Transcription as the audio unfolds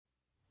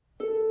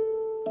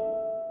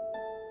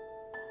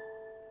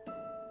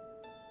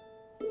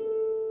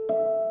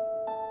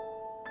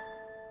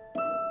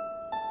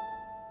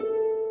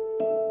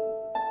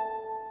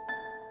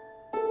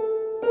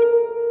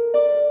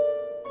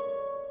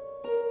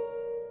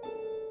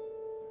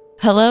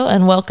Hello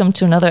and welcome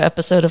to another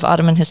episode of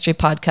Ottoman History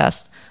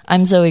Podcast.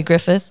 I'm Zoe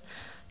Griffith.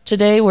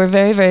 Today we're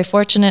very, very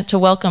fortunate to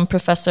welcome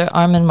Professor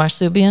Armen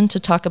Marsoubian to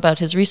talk about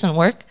his recent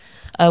work,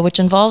 which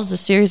involves a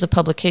series of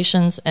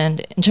publications and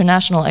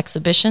international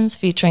exhibitions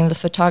featuring the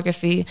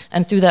photography,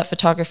 and through that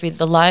photography,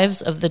 the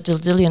lives of the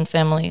Dildilian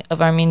family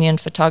of Armenian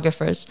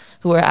photographers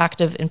who were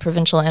active in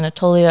provincial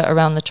Anatolia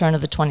around the turn of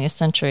the 20th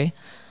century.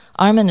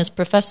 Armen is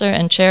professor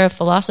and chair of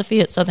philosophy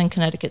at Southern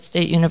Connecticut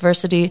State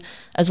University,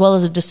 as well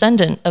as a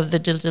descendant of the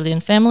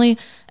Dildilian family,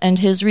 and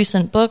his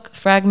recent book,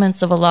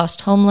 Fragments of a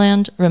Lost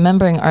Homeland,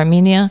 Remembering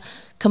Armenia,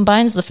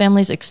 combines the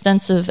family's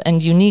extensive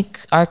and unique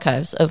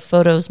archives of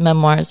photos,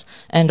 memoirs,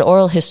 and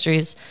oral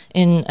histories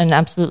in an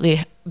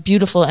absolutely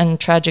beautiful and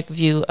tragic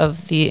view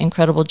of the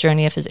incredible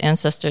journey of his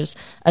ancestors,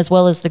 as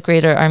well as the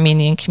greater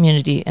Armenian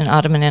community in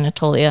Ottoman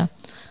Anatolia.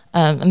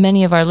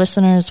 Many of our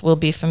listeners will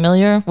be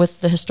familiar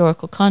with the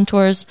historical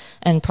contours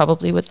and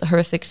probably with the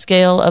horrific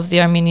scale of the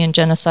Armenian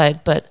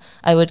genocide, but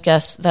I would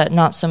guess that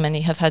not so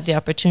many have had the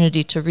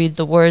opportunity to read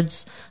the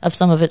words of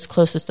some of its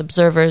closest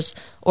observers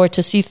or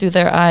to see through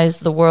their eyes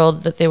the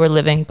world that they were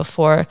living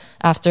before,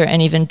 after,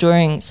 and even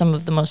during some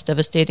of the most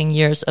devastating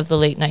years of the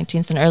late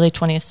 19th and early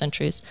 20th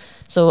centuries.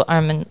 So,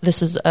 Armen,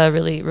 this is a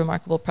really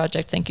remarkable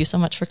project. Thank you so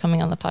much for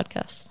coming on the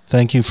podcast.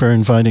 Thank you for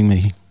inviting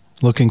me.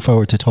 Looking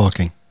forward to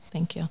talking.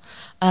 Thank you.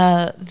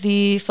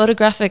 The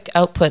photographic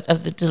output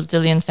of the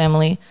Dildilian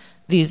family,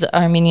 these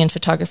Armenian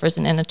photographers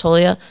in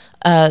Anatolia,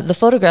 the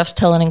photographs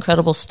tell an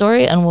incredible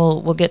story, and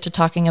we'll get to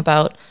talking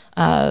about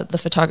the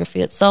photography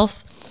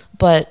itself.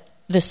 But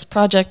this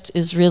project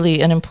is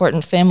really an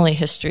important family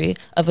history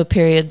of a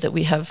period that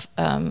we have.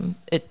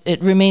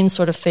 It remains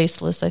sort of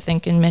faceless, I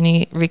think, in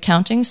many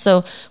recountings.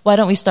 So why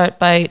don't we start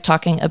by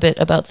talking a bit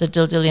about the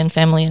Dildilian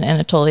family in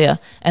Anatolia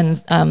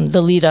and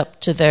the lead up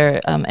to their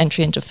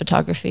entry into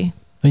photography.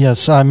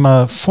 Yes,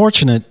 I'm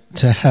fortunate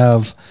to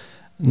have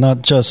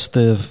not just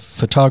the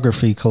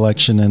photography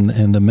collection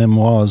and the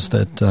memoirs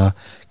that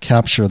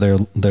capture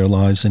their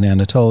lives in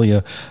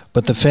Anatolia,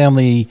 but the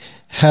family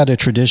had a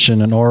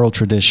tradition, an oral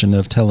tradition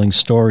of telling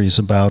stories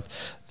about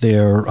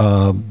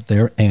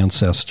their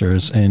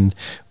ancestors, and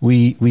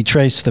we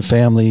trace the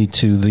family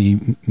to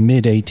the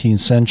mid-18th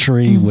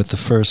century with the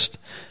first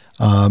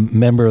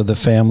member of the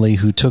family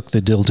who took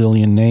the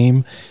Dildilian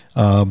name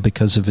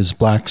because of his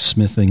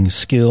blacksmithing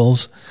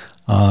skills.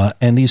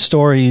 And these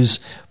stories,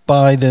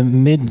 by the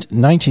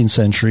mid-19th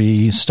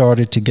century,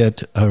 started to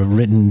get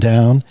written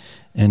down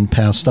and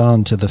passed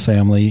on to the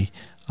family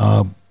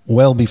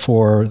well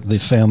before the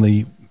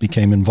family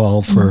became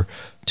involved for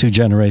two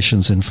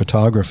generations in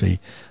photography.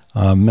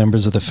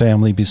 Members of the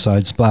family,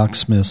 besides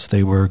blacksmiths,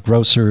 they were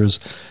grocers,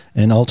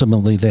 and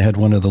ultimately they had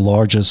one of the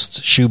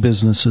largest shoe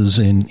businesses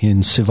in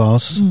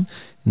Sivas,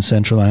 in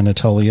central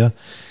Anatolia.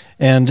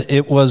 And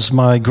it was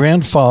my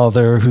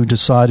grandfather who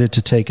decided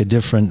to take a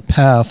different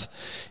path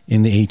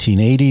in the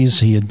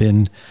 1880s. He had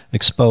been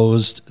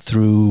exposed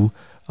through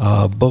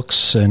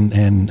books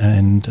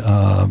and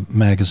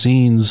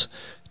magazines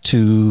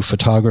to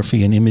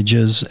photography and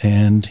images,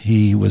 and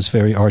he was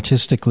very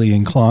artistically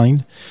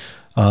inclined.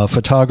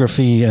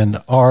 Photography and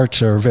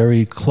art are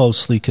very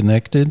closely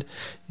connected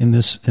in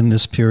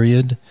this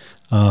period.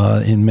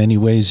 In many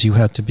ways, you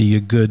had to be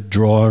a good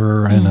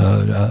drawer and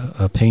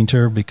a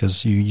painter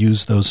because you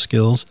used those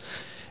skills.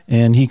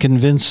 And he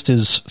convinced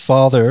his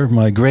father,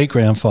 my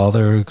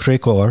great-grandfather,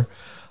 Krekor,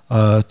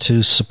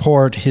 to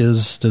support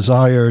his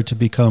desire to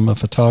become a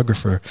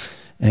photographer.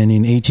 And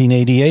in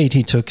 1888,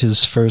 he took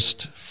his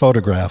first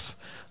photograph.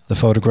 The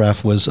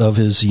photograph was of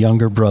his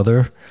younger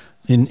brother.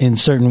 In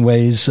certain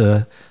ways,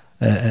 an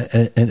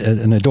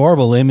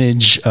adorable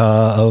image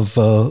of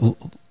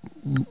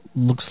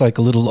looks like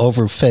a little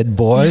overfed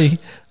boy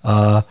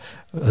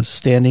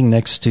standing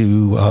next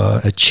to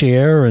a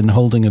chair and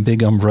holding a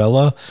big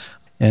umbrella.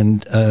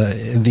 And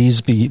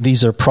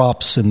these are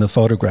props in the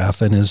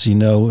photograph. And as you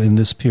know, in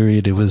this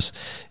period, it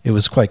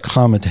was quite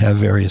common to have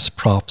various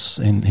props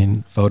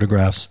in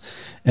photographs.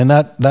 And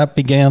that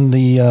began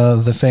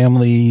the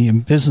family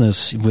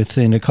business.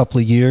 Within a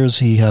couple of years,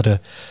 he had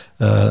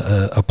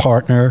a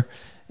partner,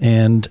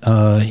 and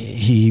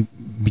he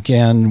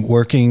began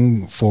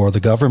working for the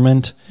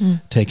government,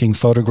 taking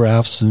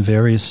photographs in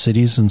various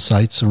cities and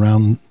sites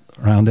around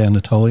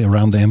Anatolia,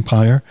 around the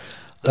empire.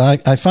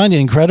 I find it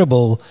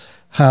incredible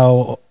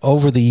how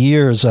over the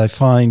years I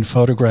find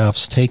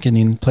photographs taken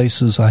in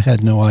places I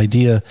had no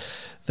idea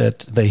that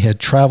they had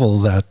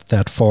traveled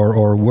that far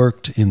or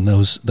worked in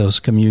those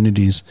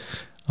communities.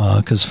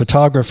 Because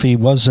photography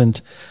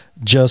wasn't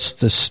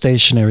just a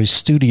stationary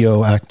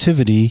studio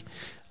activity.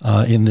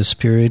 In this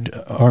period,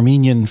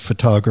 Armenian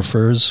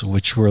photographers,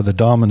 which were the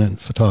dominant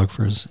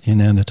photographers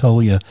in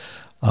Anatolia,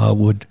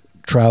 would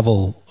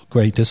travel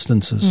great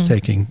distances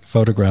taking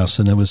photographs,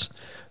 and it was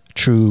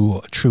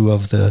true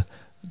of the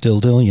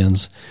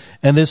Dildilians.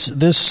 And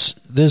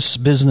this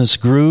business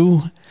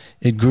grew.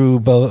 It grew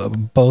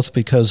both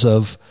because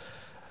of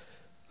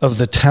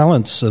the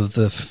talents of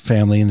the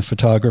family in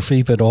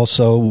photography, but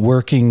also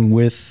working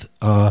with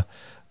a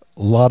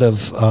lot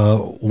of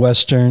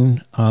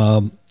Western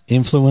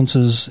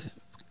influences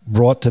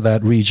brought to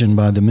that region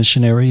by the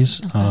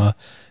missionaries,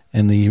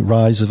 and the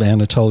rise of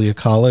Anatolia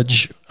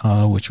College,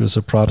 which was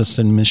a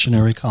Protestant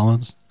missionary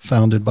college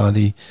founded by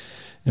the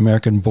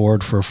American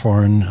Board for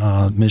Foreign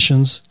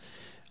Missions.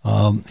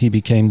 He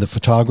became the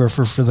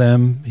photographer for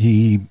them.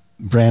 He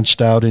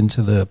branched out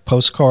into the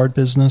postcard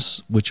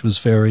business, which was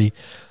very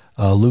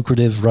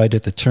lucrative right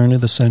at the turn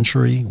of the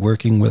century,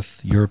 working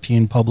with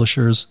European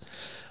publishers.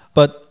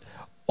 But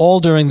all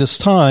during this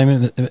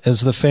time,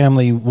 as the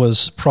family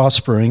was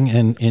prospering,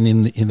 and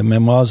in the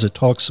memoirs it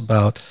talks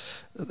about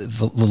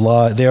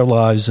their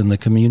lives in the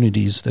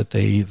communities that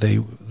they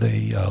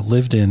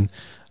lived in,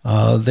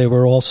 there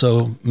were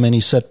also many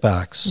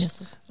setbacks.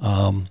 Yes.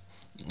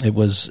 It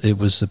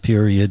was a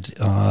period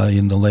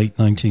in the late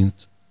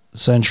 19th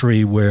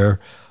century where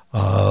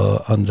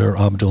under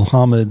Abdul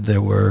Hamid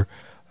there were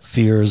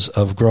fears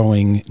of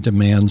growing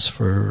demands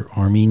for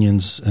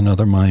Armenians and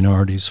other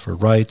minorities for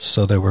rights,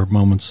 so there were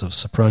moments of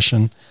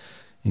suppression,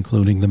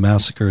 including the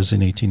massacres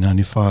in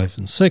 1895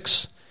 and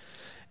 6.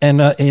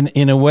 And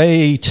in a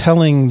way,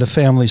 telling the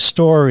family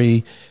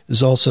story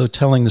is also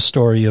telling the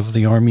story of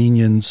the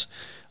Armenian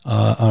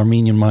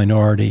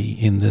minority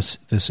in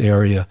this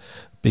area,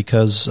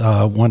 because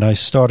when I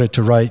started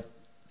to write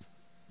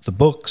the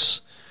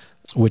books,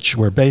 which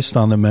were based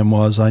on the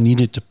memoirs, I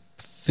needed to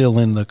fill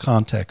in the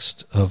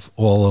context of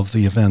all of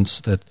the events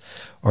that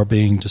are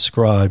being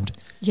described.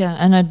 Yeah,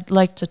 and I'd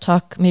like to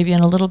talk maybe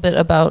in a little bit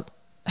about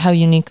how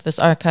unique this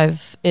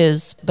archive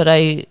is, but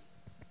I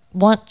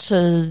want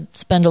to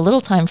spend a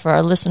little time for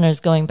our listeners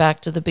going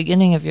back to the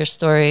beginning of your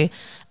story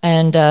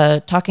and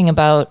talking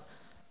about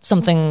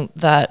something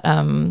that,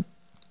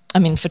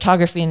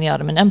 photography in the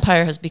Ottoman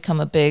Empire has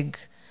become a big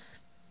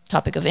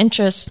topic of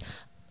interest.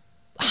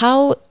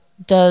 How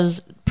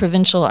does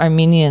provincial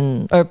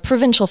Armenian or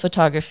provincial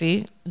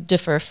photography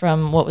differ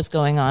from what was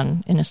going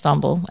on in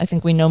Istanbul? I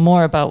think we know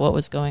more about what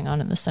was going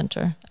on in the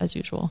center, as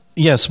usual.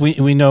 Yes,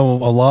 we know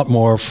a lot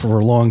more for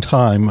a long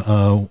time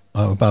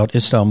about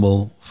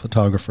Istanbul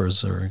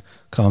photographers, or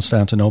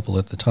Constantinople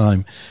at the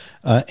time,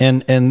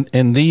 and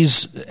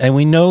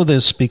we know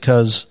this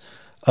because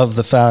of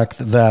the fact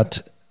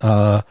that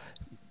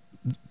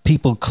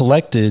people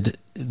collected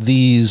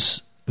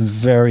these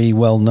very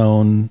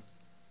well-known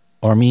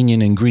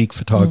Armenian and Greek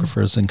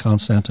photographers in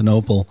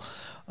Constantinople.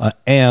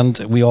 And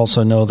we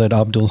also know that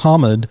Abdul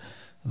Hamid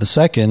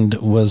II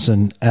was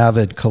an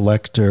avid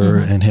collector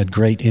and had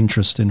great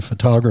interest in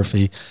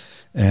photography,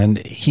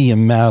 and he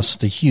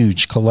amassed a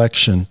huge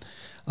collection.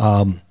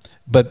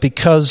 But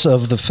because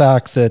of the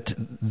fact that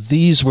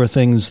these were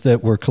things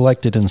that were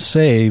collected and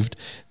saved,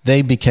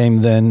 they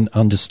became then,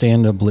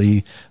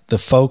 understandably, the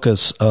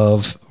focus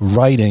of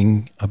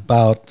writing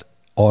about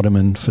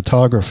Ottoman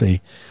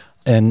photography,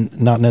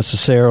 and not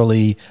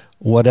necessarily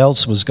what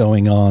else was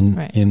going on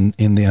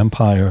in the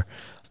empire.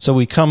 So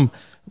we come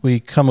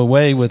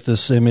away with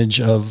this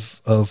image of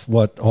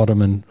what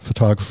Ottoman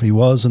photography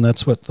was, and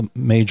that's what the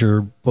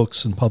major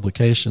books and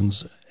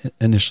publications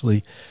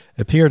initially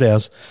appeared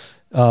as,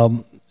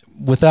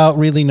 without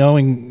really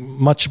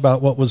knowing much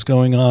about what was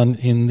going on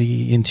in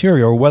the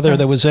interior, or whether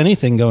there was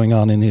anything going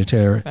on in the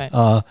interior.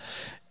 Right.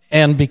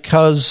 And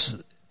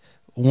because,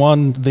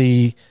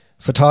 the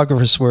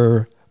photographers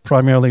were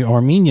primarily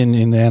Armenian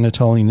in the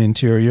Anatolian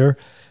interior,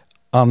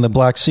 on the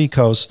Black Sea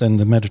coast and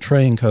the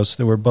Mediterranean coast,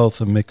 there were both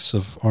a mix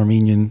of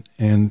Armenian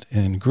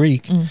and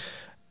Greek.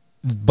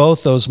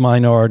 Both those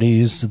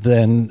minorities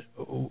then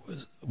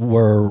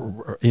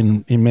were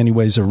in many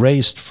ways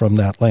erased from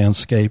that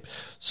landscape.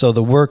 So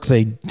the work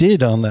they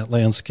did on that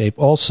landscape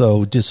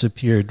also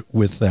disappeared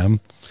with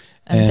them.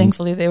 And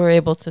thankfully they were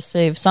able to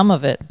save some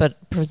of it,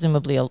 but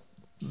presumably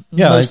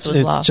most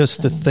was lost. It's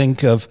just to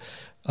think of,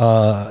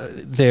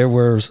 there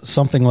were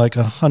something like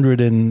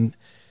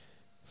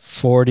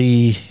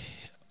 140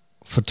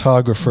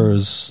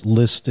 photographers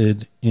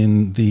listed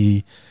in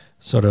the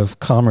sort of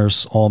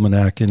Commerce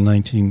Almanac in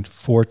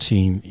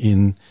 1914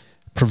 in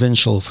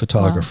provincial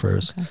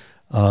photographers.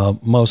 Wow. Okay.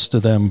 Most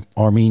of them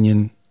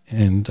Armenian,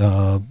 and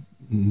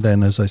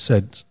then, as I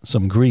said,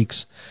 some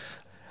Greeks.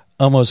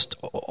 Almost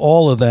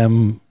all of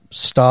them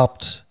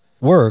stopped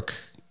work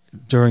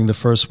during the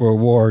First World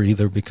War,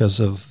 either because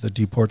of the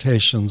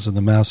deportations and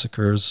the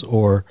massacres,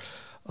 or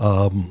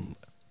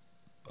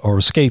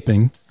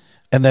escaping.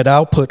 And that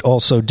output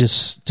also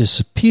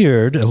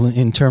disappeared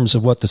in terms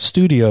of what the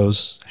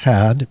studios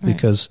had,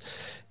 because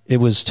it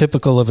was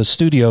typical of a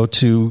studio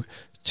to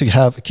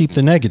keep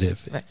the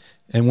negative. Right.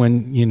 And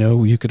when,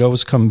 you could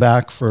always come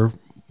back for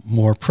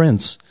more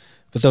prints,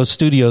 but those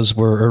studios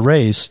were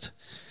erased.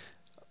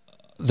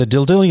 The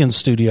Dildilian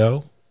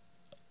studio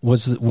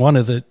was one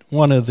of the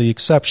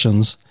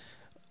exceptions,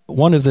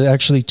 one of the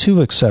actually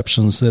two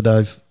exceptions that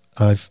I've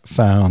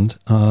found.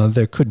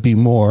 There could be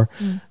more.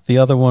 The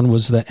other one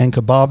was the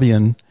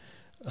Enkababian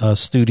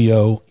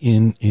studio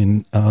in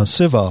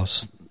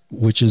Sivas,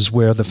 which is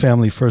where the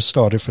family first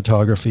started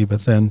photography,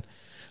 but then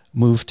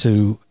moved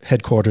to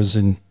headquarters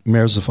in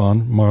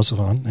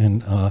Marzavan,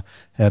 and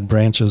had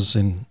branches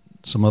in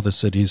some other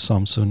cities,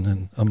 Samsun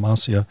and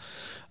Amasya.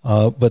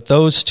 But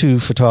those two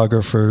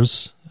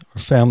photographers, or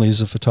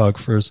families of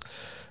photographers,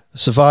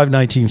 survived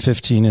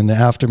 1915 in the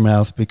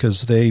aftermath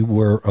because they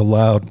were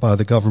allowed by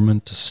the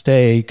government to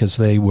stay because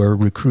they were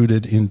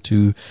recruited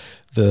into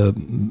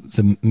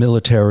the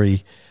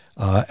military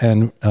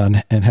and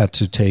had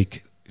to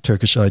take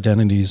Turkish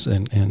identities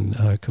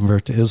and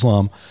convert to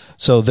Islam.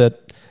 So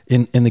that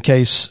in the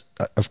case,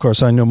 of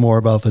course, I know more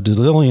about the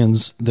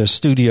Dalilians, their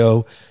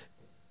studio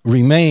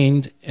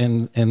remained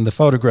and the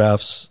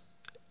photographs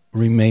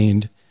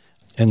remained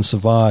and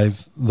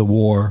survived the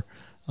war.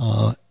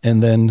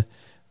 And then,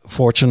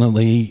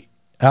 fortunately,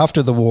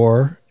 after the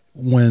war,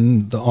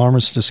 when the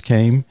armistice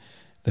came,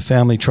 the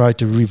family tried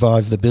to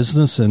revive the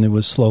business, and it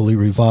was slowly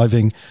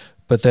reviving.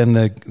 But then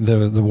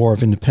the War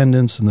of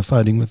Independence and the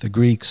fighting with the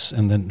Greeks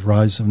and the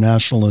rise of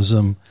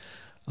nationalism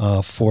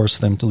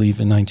forced them to leave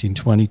in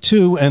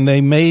 1922. And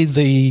they made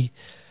the,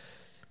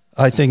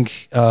 I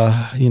think,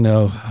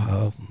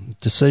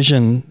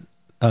 decision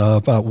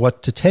about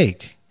what to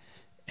take.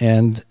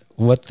 And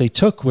what they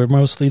took were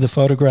mostly the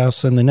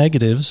photographs and the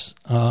negatives.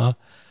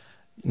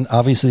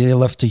 Obviously, they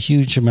left a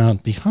huge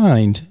amount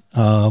behind,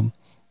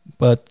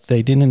 but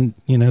they didn't.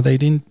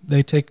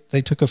 They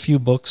took a few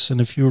books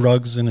and a few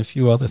rugs and a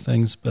few other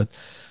things. But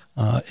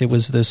it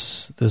was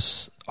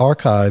this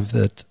archive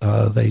that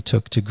they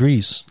took to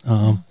Greece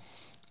on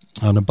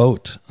a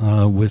boat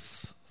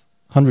with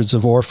hundreds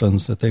of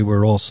orphans that they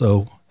were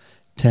also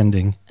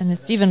tending. And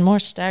it's even more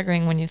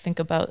staggering when you think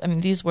about. I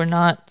mean, these were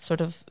not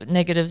sort of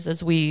negatives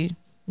as we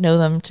know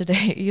them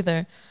today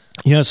either.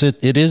 Yes,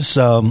 it is.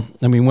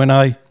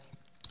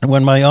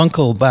 When my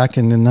uncle back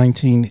in the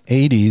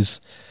 1980s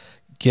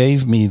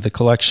gave me the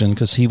collection,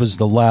 because he was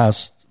the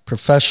last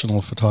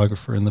professional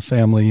photographer in the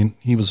family, and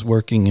he was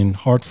working in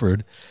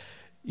Hartford.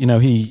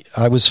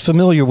 I was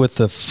familiar with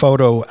the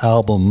photo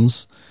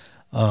albums.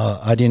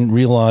 I didn't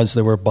realize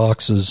there were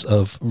boxes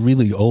of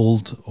really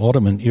old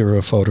Ottoman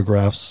era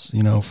photographs,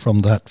 from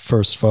that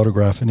first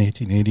photograph in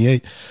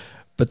 1888.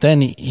 But then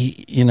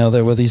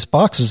there were these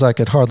boxes I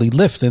could hardly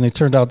lift, and it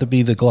turned out to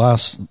be the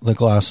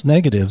glass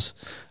negatives.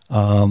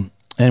 And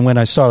when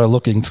I started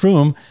looking through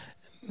them,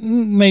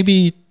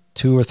 maybe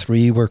 2 or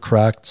 3 were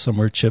cracked, some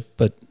were chipped,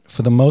 but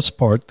for the most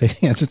part, they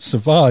had to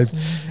survive.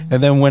 Mm-hmm.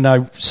 And then when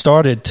I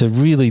started to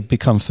really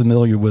become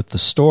familiar with the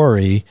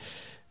story,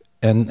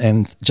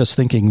 and just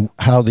thinking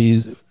how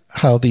these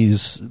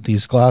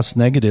glass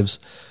negatives,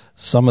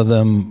 some of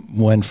them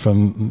went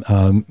from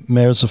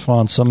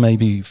Merzifon, some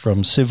maybe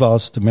from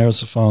Sivas to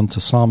Merzifon to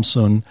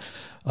Samsun,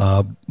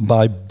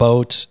 by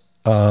boat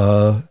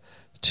to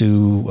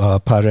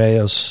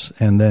Piraeus,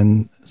 and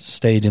then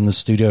stayed in the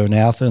studio in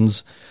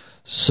Athens,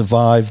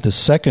 survived the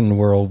Second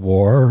World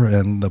War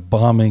and the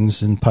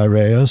bombings in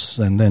Piraeus,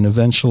 and then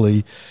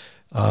eventually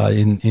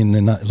in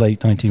the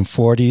late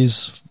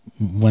 1940s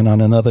went on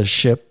another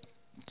ship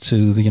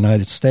to the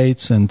United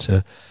States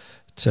and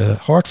to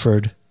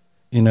Hartford.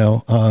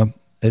 I'm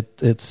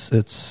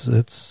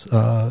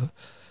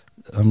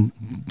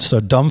so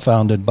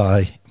dumbfounded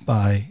by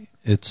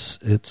its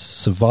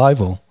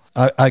survival.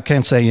 I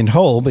can't say in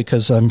whole,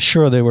 because I'm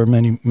sure there were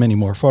many, many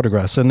more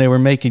photographs, and they were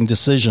making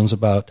decisions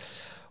about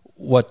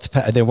what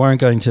they weren't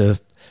going to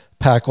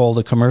pack all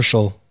the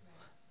commercial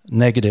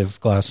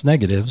glass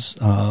negatives,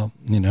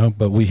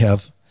 but we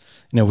have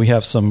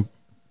some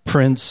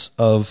prints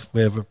of,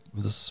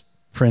 this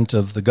print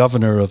of the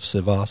governor of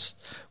Sivas.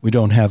 We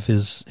don't have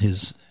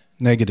his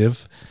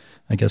negative.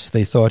 I guess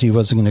they thought he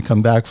wasn't going to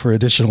come back for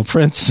additional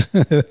prints,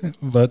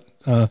 but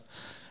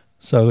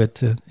so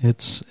it's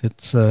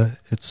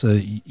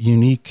a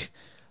unique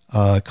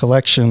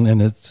collection,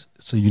 and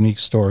it's a unique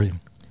story.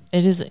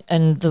 It is,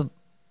 and the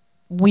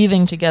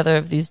weaving together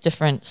of these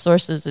different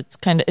sources,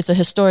 it's a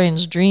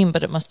historian's dream,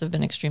 but it must have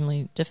been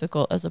extremely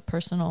difficult as a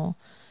personal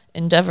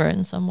endeavor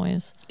in some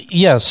ways.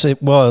 Yes,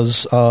 it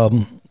was. I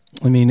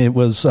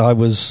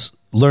was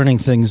learning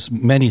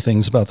many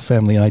things about the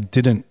family I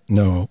didn't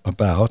know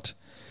about,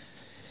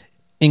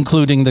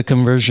 including the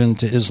conversion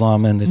to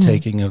Islam and the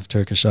taking of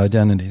Turkish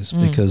identities,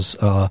 because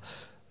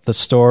the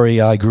story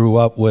I grew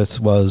up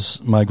with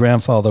was my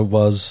grandfather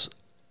was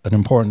an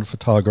important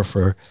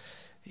photographer.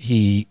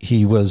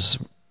 He was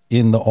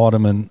in the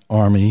Ottoman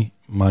army.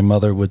 My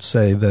mother would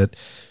say that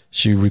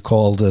she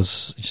recalled,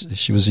 as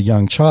she was a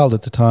young child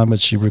at the time, but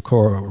she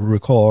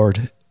recalled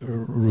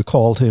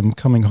him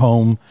coming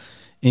home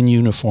in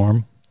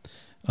uniform,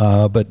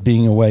 but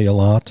being away a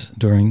lot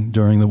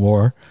during the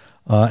war,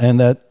 and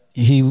that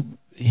he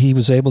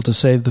was able to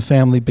save the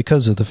family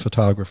because of the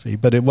photography.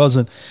 But it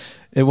wasn't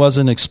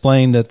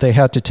explained that they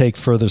had to take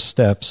further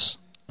steps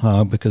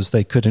because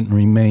they couldn't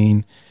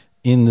remain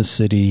in the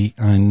city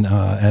and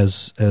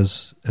as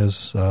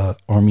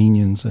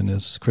Armenians and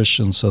as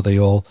Christians, so they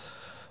all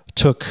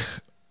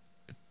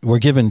were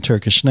given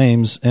Turkish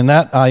names, and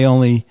that I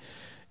only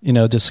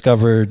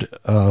discovered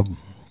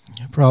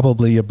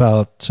probably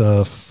about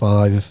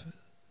 5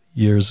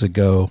 years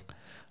ago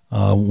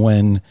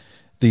when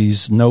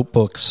these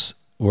notebooks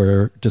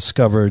were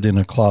discovered in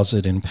a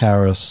closet in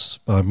Paris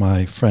by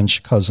my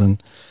French cousin,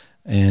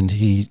 and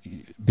he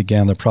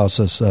began the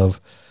process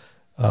of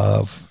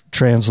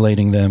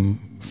translating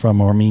them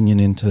from Armenian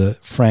into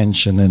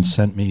French, and then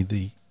sent me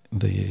the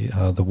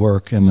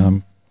work,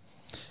 and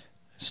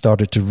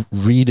started to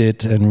read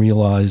it and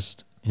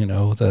realized,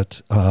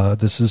 that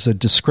this is a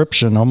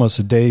description, almost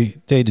a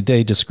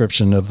day-to-day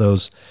description of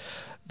those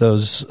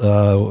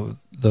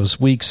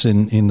weeks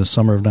in the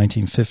summer of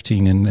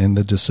 1915, and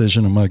the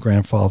decision of my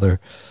grandfather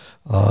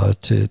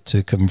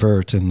to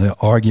convert, and the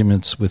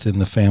arguments within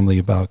the family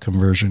about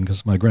conversion,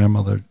 because my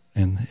grandmother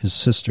and his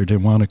sister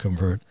didn't want to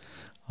convert.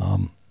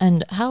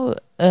 And how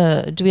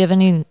do we have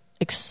any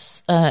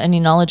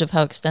knowledge of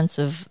how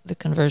extensive the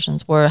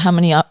conversions were? How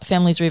many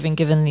families were even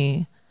given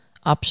the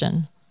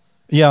option?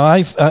 Yeah,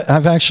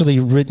 I've actually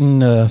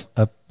written a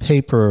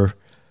paper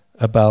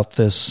about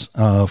this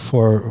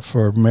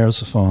for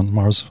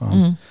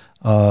Marzipan,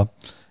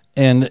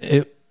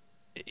 and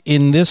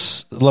in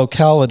this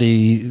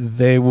locality,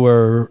 they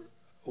were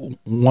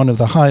one of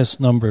the highest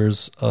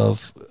numbers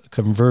of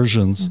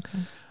conversions. Okay.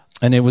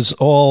 And it was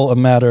all a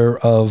matter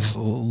of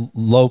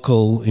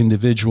local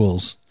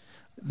individuals.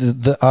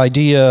 The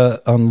idea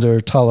under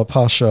Tala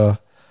Pasha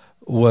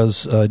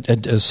was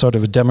a sort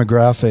of a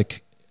demographic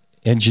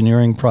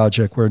engineering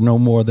project where no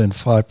more than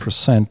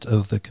 5%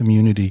 of the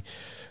community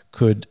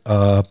could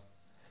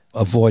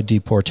avoid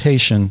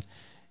deportation.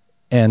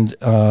 And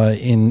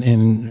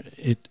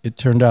it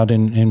turned out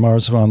in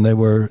Marzipan,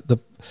 the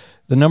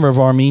number of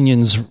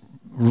Armenians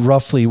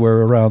roughly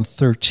were around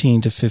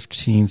 13 to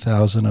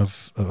 15,000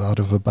 out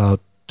of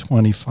about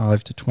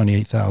 25 to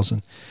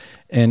 28,000,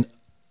 and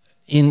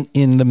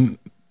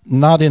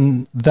not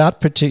in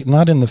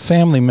the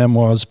family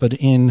memoirs, but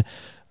in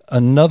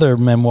another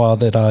memoir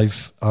that I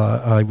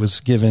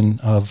was given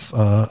of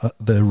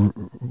the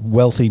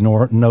wealthy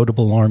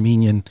notable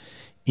Armenian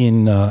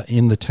in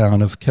the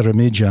town of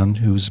Keramidjan,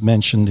 who's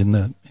mentioned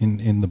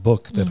in the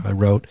book that I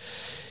wrote.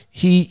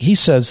 He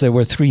says there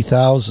were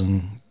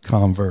 3,000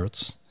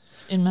 converts.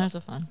 In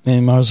Marzipan.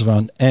 In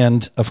Marzipan.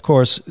 And, of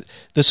course,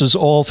 this was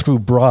all through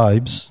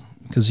bribes,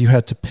 because you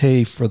had to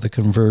pay for the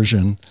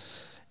conversion.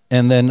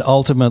 And then,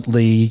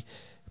 ultimately,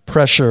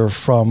 pressure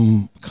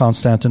from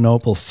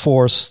Constantinople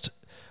forced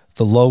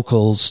the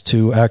locals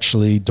to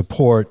actually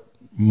deport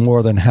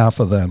more than half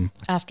of them.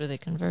 After they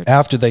converted.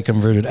 After they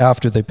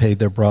paid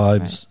their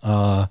bribes.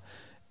 Right.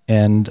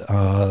 And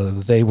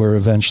they were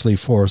eventually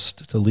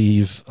forced to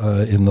leave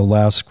in the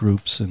last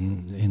groups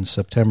in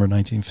September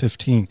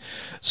 1915.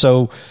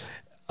 So,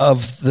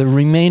 of the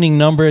remaining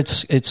number,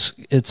 it's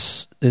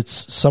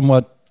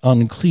somewhat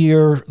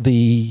unclear.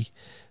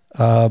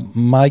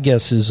 My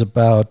guess is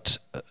about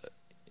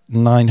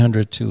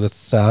 900 to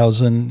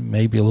 1,000,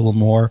 maybe a little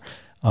more.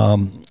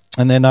 And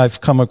then I've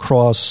come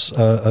across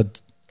an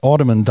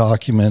Ottoman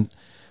document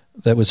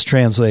that was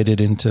translated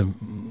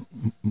into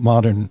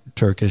modern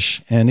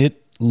Turkish, and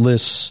it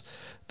lists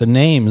the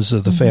names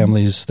of the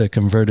families that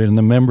converted and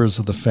the members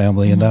of the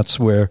family, and that's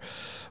where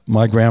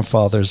my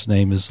grandfather's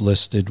name is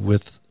listed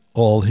with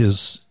all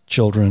his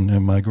children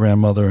and my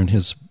grandmother and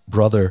his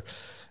brother.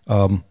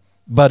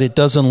 But it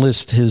doesn't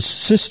list his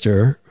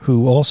sister,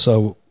 who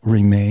also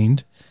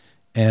remained,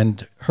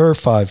 and her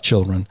 5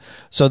 children.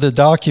 So the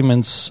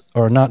documents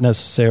are not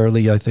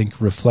necessarily, I think,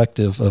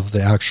 reflective of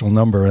the actual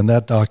number. And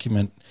that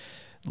document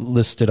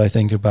listed, I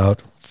think,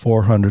 about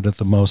 400 at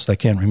the most. I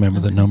can't remember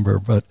the number.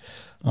 But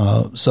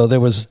so there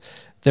was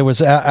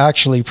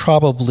actually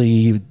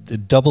probably a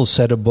double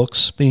set of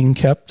books being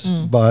kept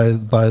by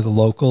the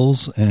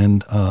locals,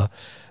 and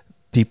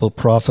people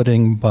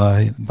profiting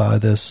by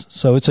this.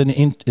 So it's an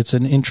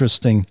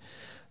interesting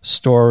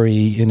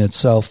story in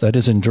itself that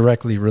isn't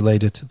directly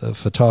related to the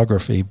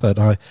photography, but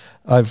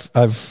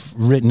I've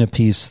written a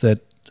piece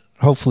that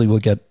hopefully will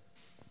get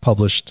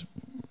published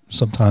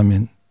sometime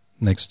in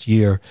next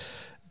year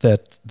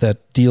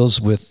that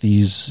deals with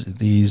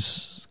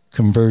these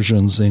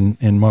conversions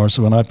in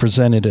Marzipan. I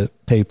presented a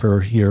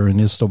paper here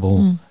in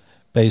Istanbul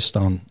based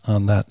on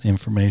that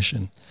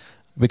information,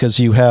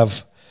 because you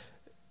have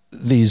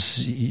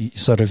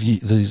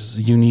these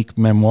unique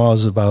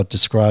memoirs about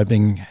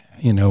describing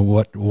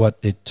what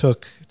it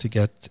took to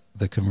get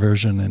the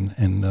conversion,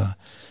 and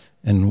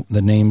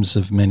the names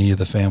of many of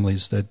the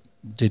families that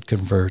did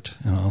convert.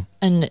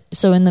 And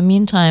so in the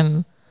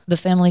meantime, the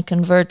family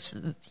converts.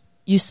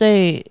 You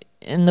say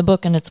in the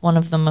book, and it's one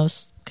of the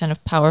most kind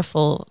of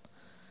powerful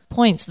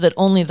points, that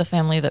only the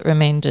family that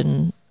remained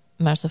in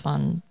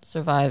Marzipan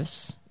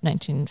survives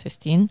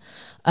 1915.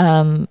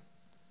 And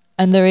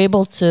they're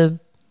able to,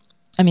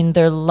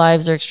 their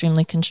lives are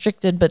extremely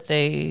constricted, but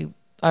they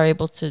are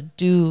able to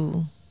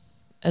do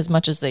as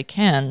much as they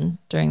can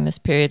during this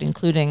period,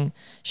 including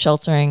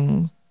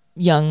sheltering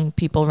young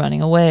people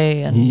running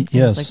away and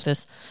things like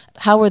this.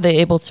 How were they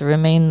able to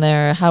remain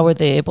there? How were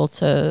they able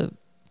to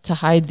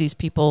hide these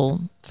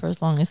people for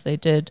as long as they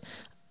did?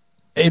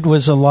 It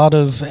was a lot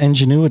of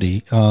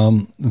ingenuity.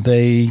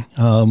 They,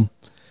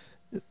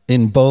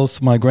 in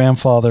both my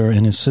grandfather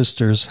and his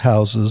sister's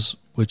houses,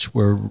 which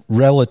were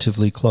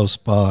relatively close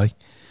by,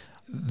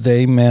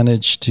 they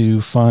managed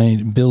to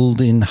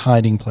build in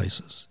hiding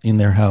places in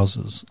their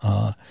houses,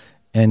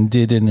 and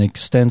did an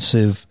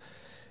extensive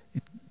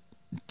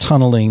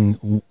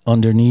tunneling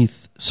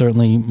underneath,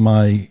 certainly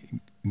my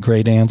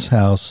great aunt's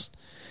house.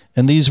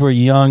 And these were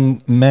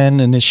young men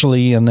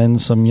initially, and then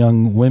some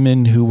young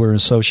women who were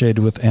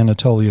associated with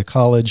Anatolia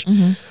College,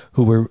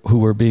 who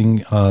were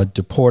being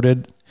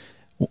deported.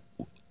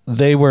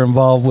 They were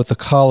involved with the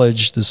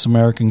college, this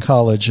American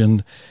college,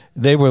 and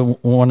they were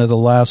one of the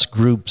last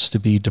groups to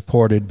be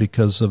deported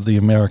because of the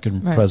American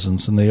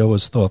presence. And they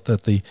always thought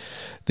that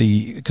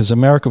because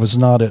America was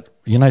not the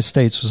United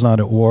States was not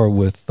at war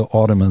with the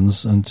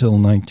Ottomans until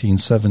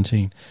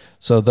 1917.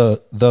 So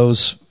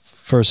those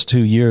first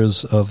 2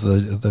 years of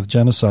the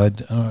genocide,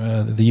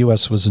 the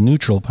U.S. was a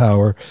neutral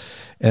power,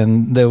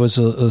 and there was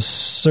a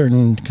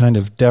certain kind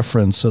of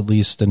deference, at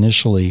least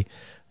initially,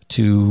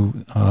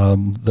 to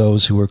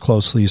those who were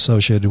closely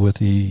associated with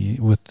the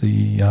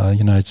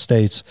United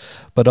States,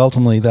 but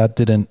ultimately that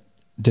didn't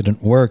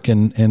work,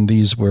 and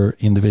these were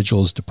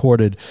individuals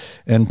deported,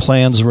 and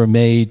plans were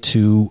made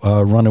to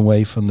run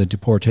away from the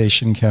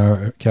deportation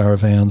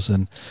caravans,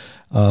 and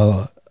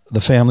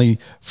the family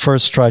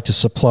first tried to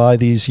supply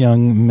these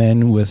young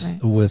men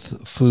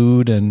with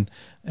food and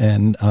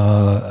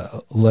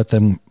let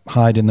them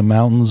hide in the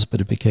mountains,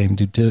 but it became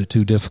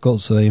too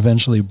difficult, so they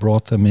eventually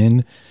brought them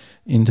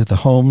into the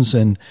homes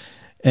and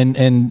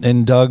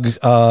dug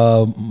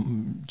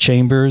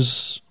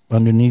chambers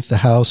underneath the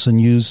house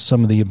and used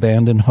some of the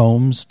abandoned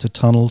homes to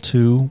tunnel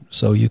to,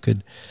 so you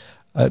could.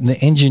 The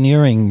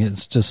engineering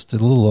is just a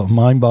little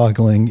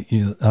mind-boggling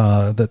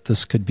that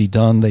this could be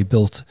done. They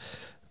built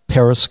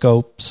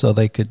periscopes so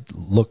they could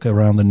look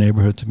around the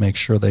neighborhood to make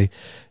sure they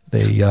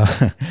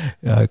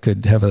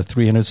could have a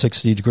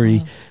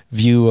 360-degree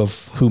view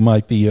of who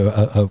might be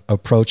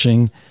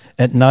approaching.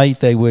 At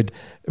night, they would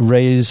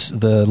raise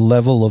the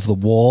level of the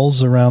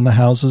walls around the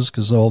houses,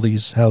 because all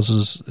these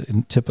houses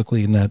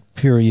typically in that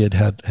period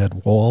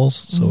had walls,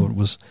 so it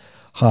was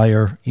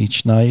higher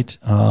each night.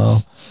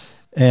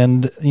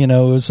 And, it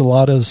was a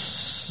lot of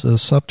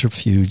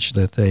subterfuge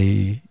that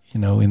they,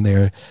 in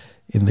their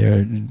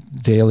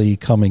daily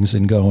comings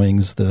and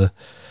goings,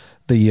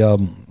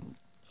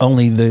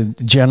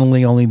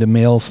 generally only the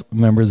male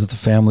members of the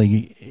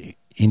family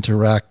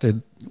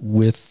interacted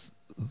with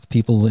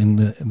people in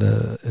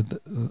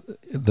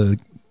the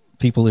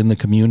people in the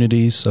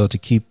community, so to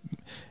keep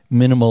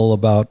minimal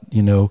about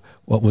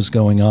what was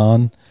going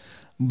on.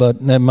 But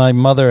then my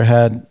mother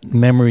had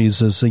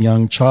memories as a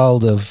young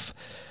child of,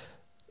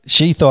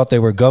 she thought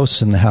there were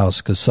ghosts in the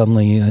house because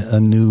suddenly a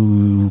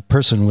new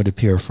person would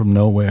appear from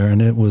nowhere,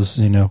 and it was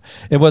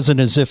it wasn't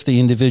as if the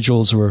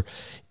individuals were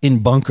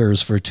in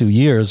bunkers for 2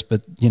 years,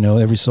 but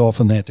every so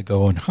often they had to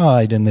go and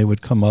hide, and they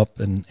would come up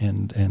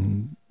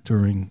and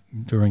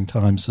during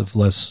times of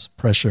less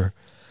pressure.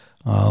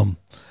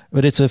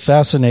 But it's a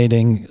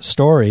fascinating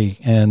story,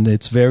 and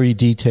it's very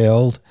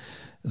detailed.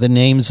 The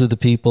names of the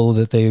people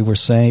that they were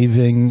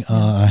saving,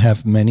 I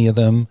have many of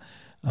them.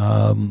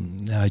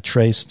 I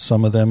traced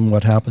some of them,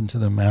 what happened to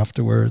them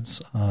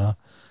afterwards.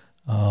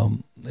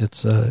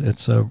 It's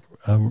a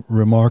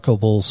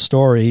remarkable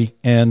story,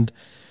 and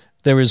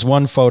there is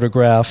one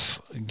photograph,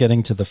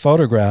 getting to the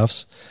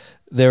photographs,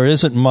 there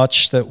isn't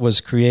much that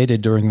was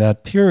created during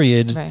that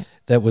period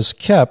that was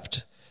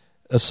kept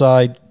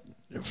aside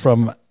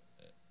from,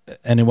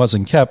 and it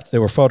wasn't kept,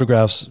 there were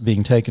photographs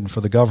being taken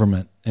for the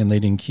government, and they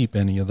didn't keep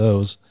any of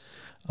those.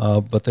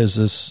 But there's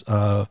this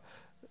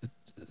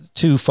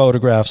 2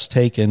 photographs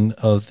taken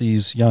of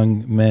these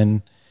young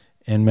men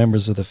and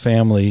members of the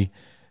family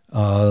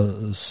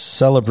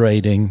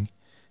celebrating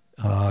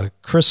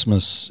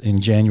Christmas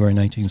in January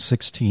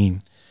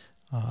 1916,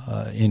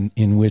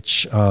 in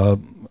which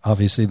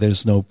obviously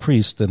there's no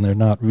priest, and they're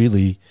not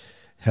really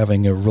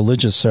having a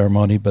religious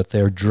ceremony, but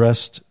they're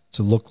dressed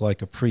to look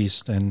like a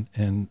priest and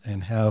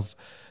have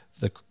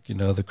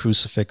the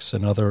crucifix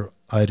and other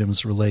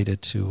items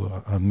related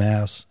to a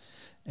mass,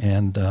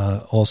 and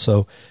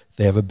also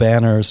they have a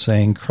banner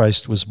saying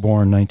Christ was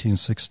born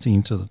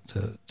 1916 to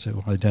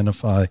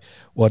identify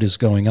what is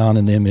going on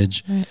in the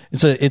image. Right.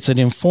 It's an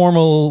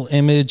informal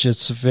image.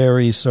 It's a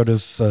very sort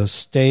of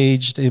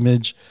staged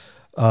image,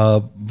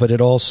 but it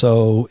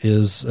also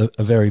is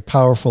a very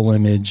powerful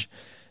image.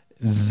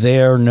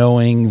 They're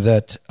knowing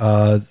that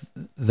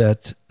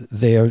that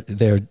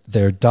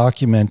they're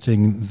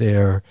documenting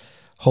their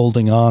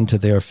holding on to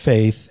their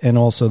faith and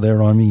also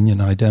their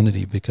Armenian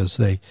identity, because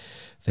they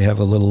have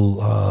a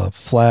little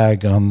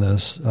flag on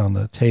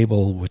the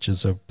table, which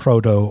is a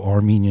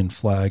proto-Armenian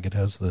flag. It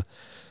has the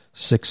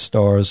 6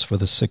 stars for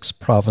the 6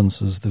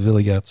 provinces, the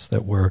vilayets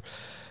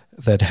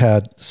that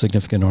had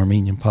significant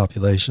Armenian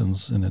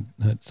populations, and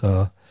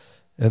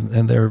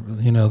they're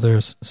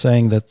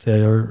saying that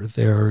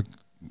they're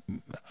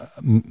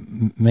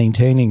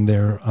maintaining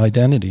their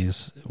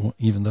identities,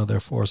 even though they're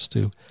forced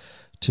to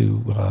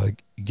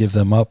give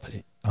them up.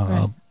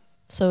 Right.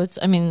 So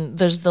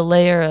there's the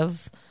layer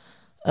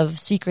of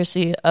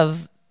secrecy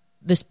of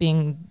this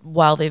being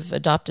while they've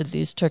adopted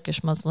these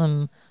Turkish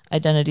Muslim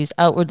identities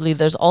outwardly.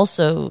 There's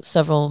also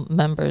several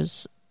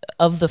members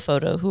of the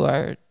photo who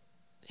are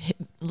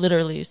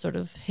literally sort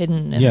of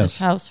hidden in Yes. this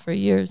house for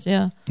years.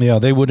 Yeah. Yeah,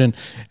 they wouldn't,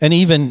 and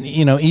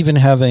even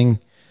having,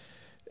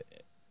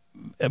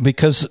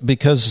 because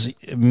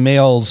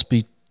males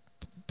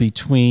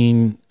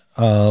between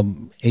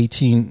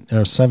 18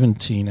 or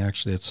 17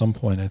 actually at some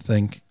point I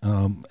think,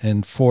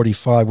 and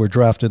 45 were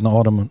drafted in the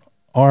Ottoman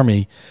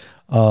army.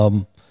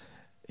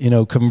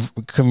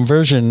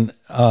 Conversion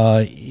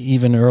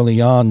even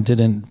early on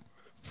didn't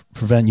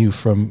prevent you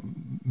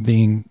from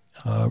being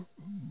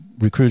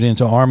recruited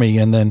into army,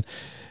 and then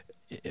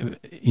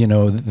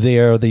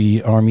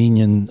the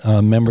Armenian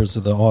members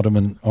of the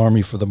Ottoman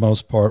army for the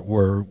most part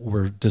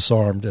were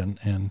disarmed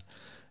and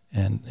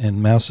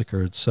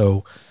massacred.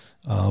 So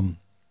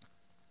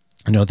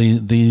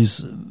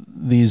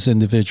these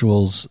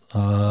individuals,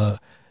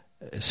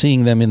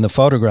 seeing them in the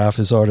photograph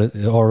is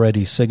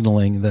already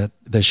signaling that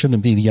there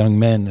shouldn't be young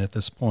men at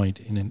this point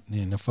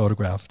in a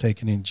photograph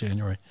taken in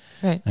January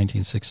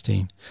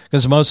 1916.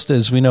 Because most of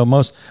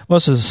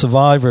the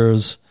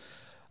survivors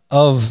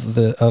of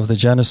the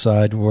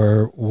genocide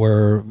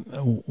were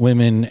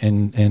women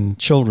and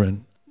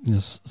children.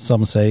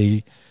 Some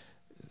say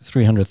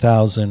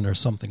 300,000 or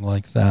something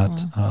like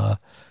that. Wow.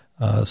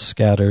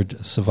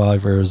 Scattered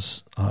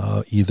survivors,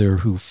 either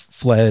who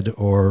fled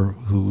or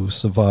who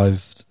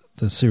survived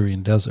the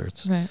Syrian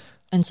deserts. Right.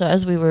 And so,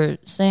 as we were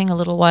saying a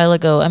little while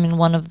ago, I mean,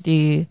 one of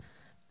the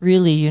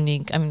really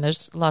unique, I mean,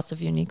 there's lots of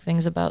unique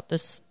things about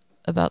this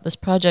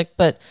project,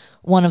 but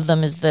one of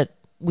them is that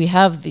we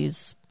have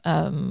these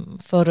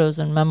photos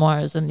and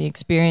memoirs and the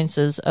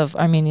experiences of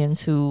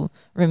Armenians who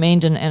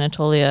remained in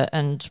Anatolia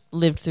and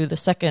lived through the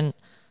second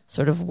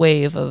sort of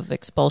wave of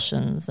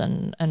expulsions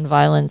and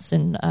violence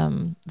in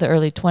the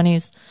early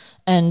 20s.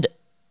 And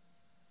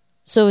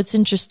so it's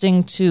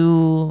interesting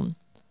to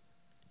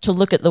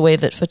look at the way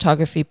that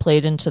photography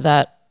played into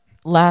that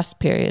last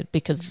period,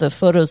 because the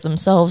photos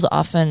themselves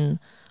often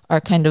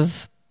are kind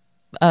of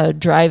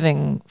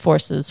driving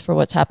forces for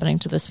what's happening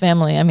to this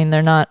family. I mean,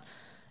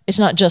 it's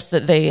not just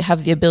that they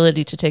have the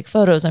ability to take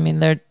photos. I mean,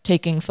 they're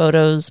taking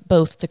photos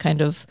both to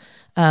kind of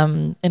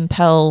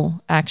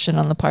impel action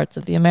on the parts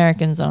of the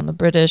Americans and on the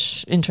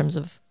British in terms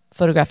of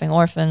photographing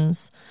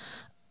orphans.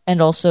 And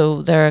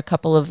also there are a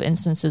couple of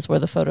instances where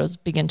the photos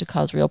begin to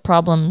cause real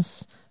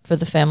problems for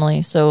the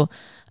family. So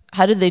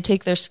how did they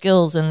take their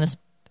skills in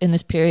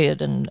this period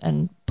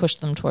and push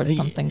them towards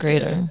something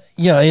greater?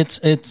 Yeah,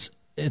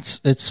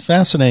 it's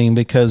fascinating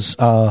because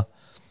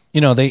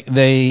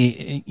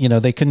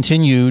they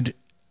continued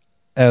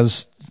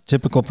as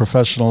typical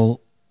professional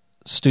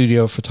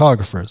studio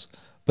photographers,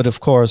 but of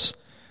course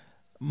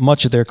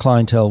much of their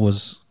clientele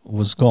was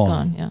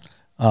gone.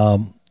 Yeah.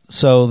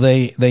 So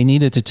they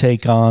needed to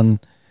take on.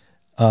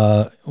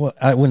 Well,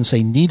 I wouldn't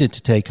say needed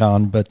to take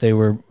on, but they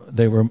were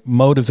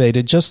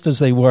motivated, just as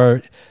they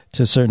were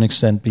to a certain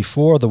extent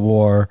before the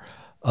war,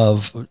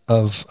 of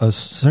a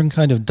certain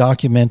kind of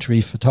documentary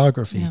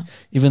photography. Yeah.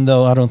 Even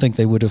though I don't think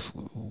they would have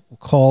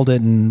called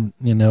it, and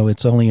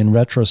it's only in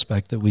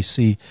retrospect that we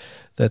see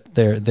that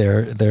they're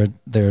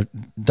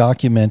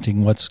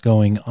documenting what's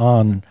going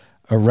on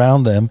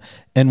around them.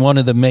 And one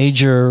of the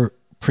major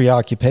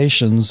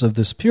preoccupations of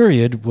this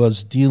period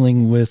was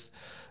dealing with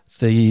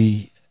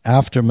the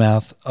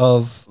aftermath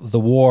of the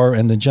war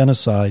and the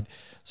genocide.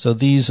 So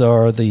these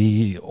are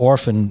the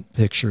orphan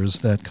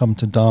pictures that come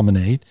to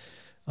dominate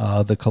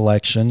the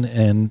collection,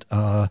 and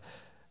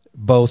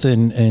both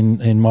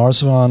in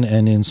Marzipan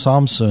and in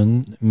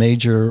Samsun,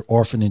 major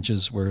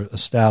orphanages were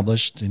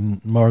established.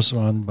 In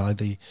Marzipan by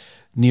the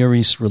Near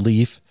East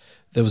Relief.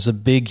 There was a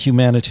big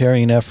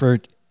humanitarian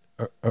effort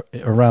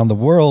around the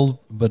world,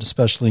 but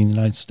especially in the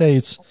United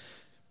States,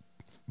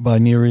 by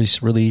Near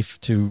East Relief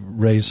to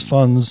raise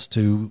funds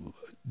to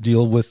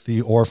deal with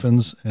the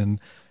orphans, and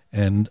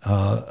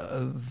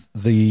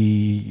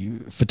the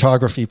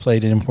photography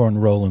played an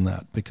important role in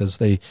that, because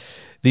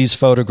these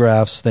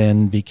photographs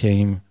then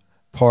became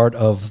part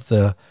of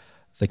the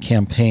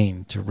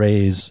campaign to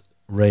raise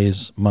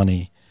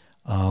money,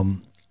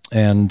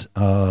 and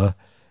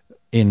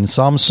in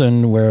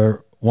Samsun,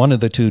 where one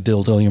of the two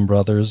Dildilian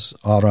brothers,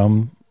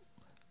 Aram,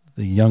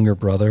 the younger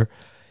brother,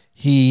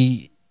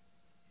 he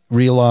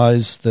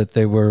realized that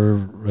there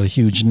were a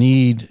huge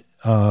need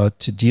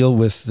to deal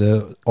with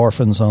the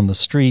orphans on the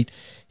street.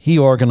 He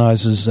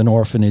organizes an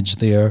orphanage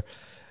there,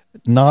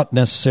 not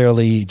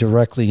necessarily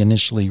directly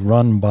initially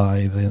run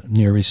by the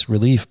Near East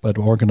Relief, but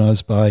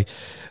organized by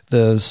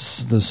the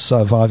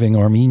surviving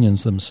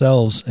Armenians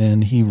themselves.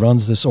 And he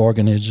runs this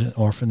orphanage,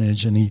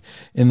 and he,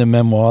 in the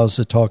memoirs,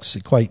 it talks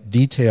in quite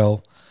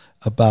detail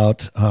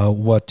about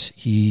what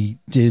he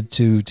did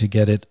to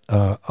get it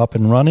up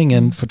and running,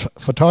 and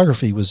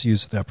photography was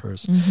used at that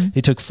person. Mm-hmm.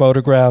 He took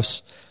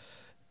photographs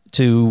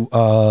to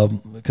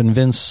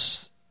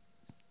convince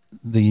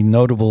the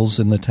notables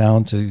in the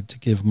town to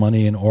give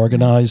money and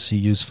organize. He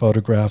used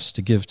photographs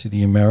to give to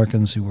the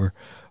Americans who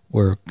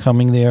were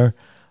coming there,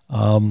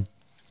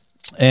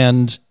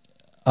 and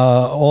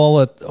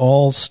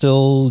all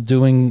still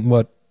doing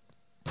what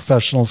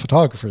professional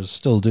photographers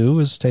still do,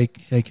 is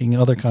taking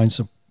other kinds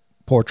of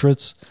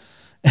portraits,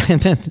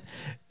 and then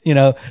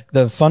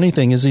the funny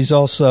thing is he's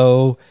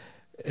also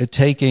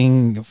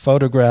taking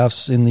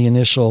photographs in the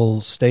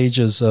initial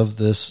stages of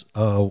this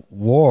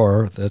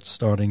war that's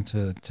starting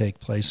to take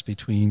place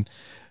between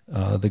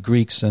the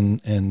Greeks and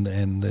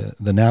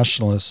the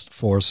nationalist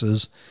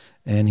forces,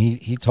 and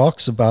he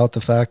talks about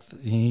the fact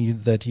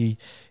that he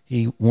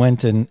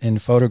went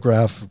and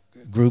photographed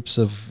groups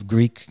of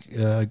Greek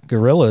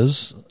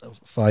guerrillas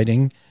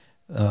fighting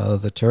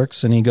the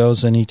Turks, and he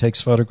goes and he takes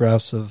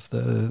photographs of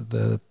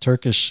the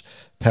Turkish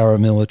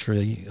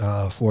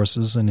paramilitary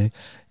forces, and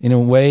in a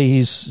way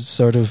he's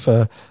sort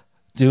of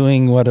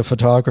doing what a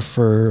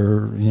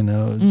photographer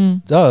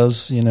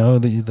does,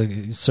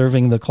 the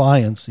serving the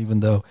clients,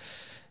 even though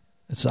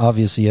it's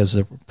obvious he has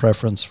a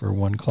preference for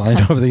one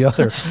client over the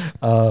other.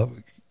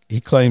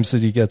 He claims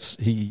that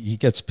he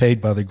gets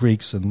paid by the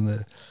Greeks,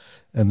 and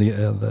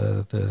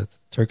the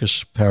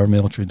Turkish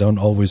paramilitary don't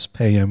always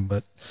pay him,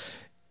 but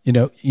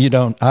you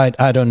don't.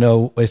 I don't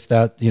know if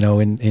that,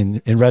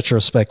 in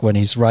retrospect, when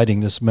he's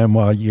writing this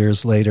memoir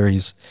years later,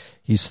 he's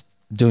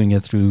doing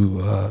it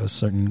through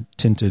certain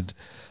tinted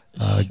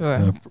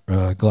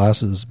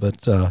glasses.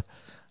 But so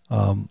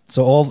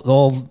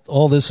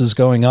all this is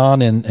going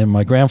on, and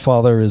my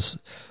grandfather is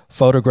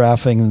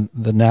photographing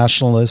the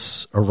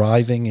nationalists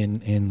arriving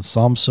in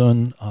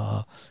Samsun,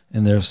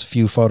 and there's a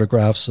few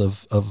photographs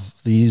of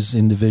these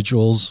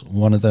individuals.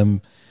 One of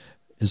them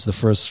is the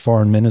first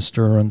foreign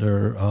minister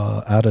under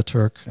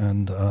Ataturk,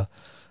 and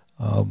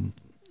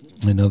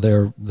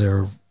there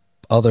are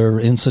other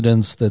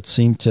incidents that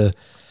seem to.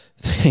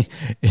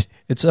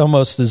 It's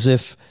almost as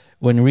if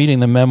when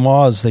reading the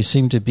memoirs, they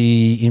seem to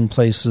be in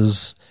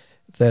places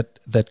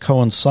that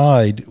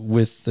coincide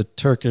with the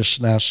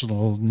Turkish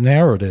national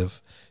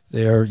narrative.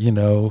 They're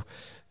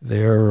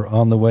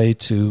on the way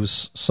to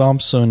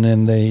Samsun,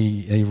 and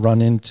they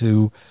run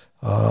into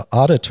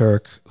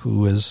Ataturk,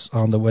 who is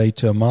on the way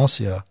to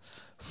Amasya.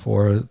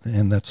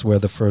 And that's where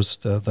the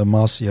first the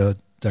Amasya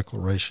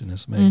Declaration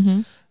is made.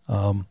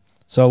 Mm-hmm.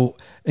 So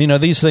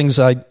these things,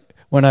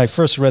 when I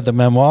first read the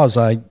memoirs,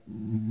 I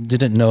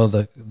didn't know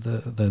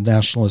the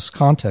nationalist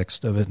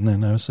context of it, and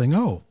then I was saying,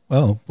 oh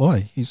well,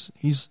 boy, he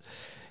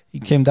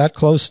came that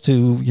close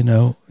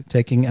to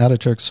taking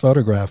Ataturk's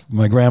photograph.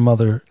 My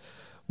grandmother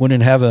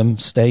wouldn't have him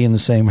stay in the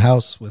same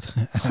house with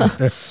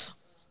Ataturk.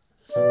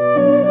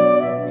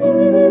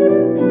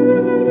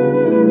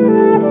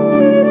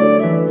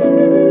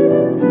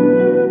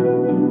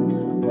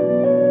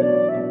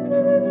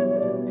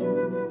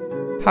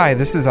 Hi,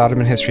 this is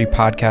Ottoman History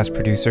Podcast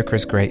producer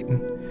Chris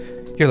Grayton.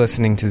 You're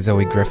listening to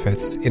Zoe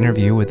Griffith's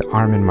interview with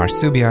Armen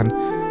Marsubian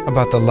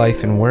about the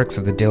life and works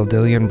of the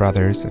Dildilian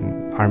brothers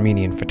and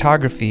Armenian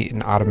photography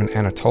in Ottoman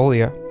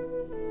Anatolia.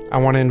 I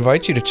want to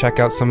invite you to check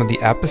out some of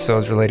the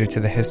episodes related to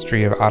the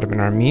history of Ottoman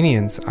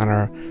Armenians on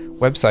our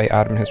website,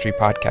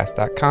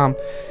 ottomanhistorypodcast.com,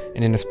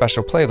 and in a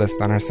special playlist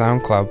on our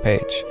SoundCloud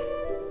page.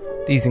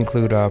 These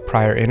include a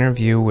prior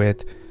interview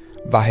with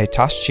Vahe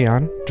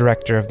Tashchian,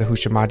 director of the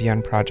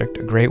Hushamadian Project,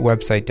 a great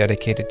website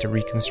dedicated to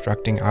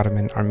reconstructing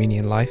Ottoman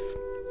Armenian life,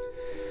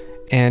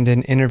 and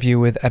an interview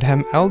with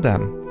Edhem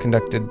Eldem,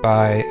 conducted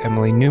by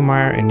Emily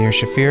Neumeyer and Nir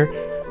Shafir,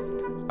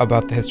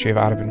 about the history of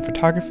Ottoman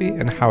photography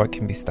and how it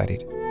can be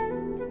studied.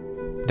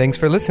 Thanks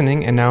for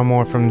listening, and now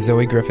more from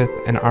Zoe Griffith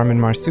and Armen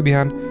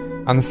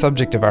Marsubian on the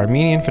subject of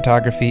Armenian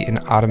photography in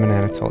Ottoman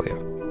Anatolia.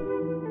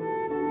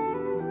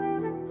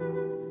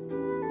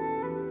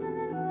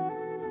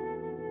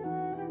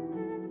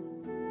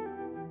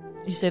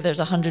 You say there's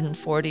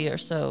 140 or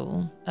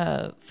so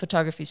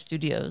photography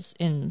studios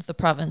in the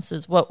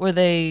provinces. What were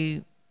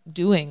they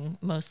doing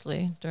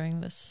mostly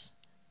during this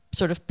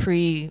sort of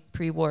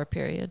pre-war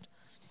period?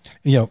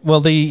 Yeah,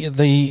 well,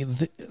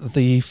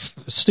 the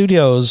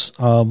studios.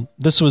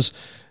 This was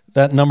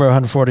that number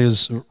 140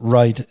 is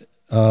right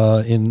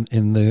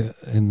in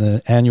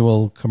the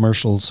annual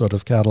commercial sort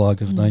of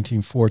catalog of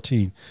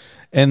 1914,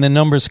 and the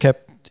numbers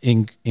kept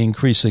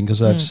increasing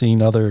because I've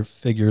seen other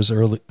figures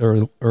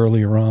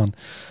earlier on.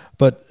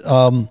 But,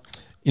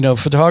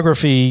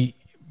 photography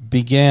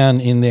began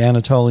in the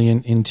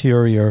Anatolian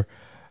interior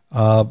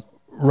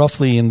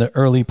roughly in the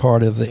early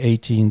part of the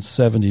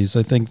 1870s.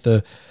 I think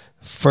the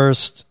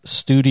first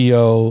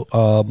studio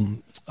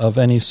of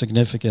any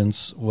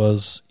significance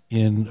was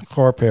in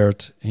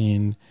Korpert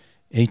in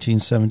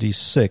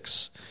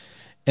 1876.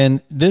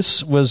 And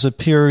this was a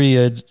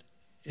period,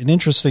 an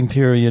interesting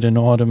period in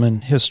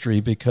Ottoman history,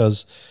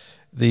 because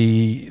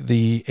the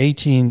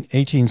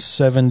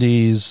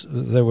 1870s,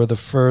 there were the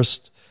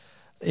first,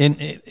 and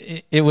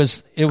it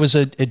was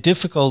a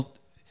difficult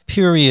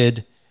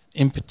period.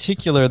 In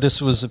particular,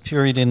 this was a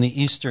period in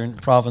the eastern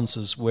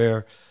provinces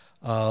where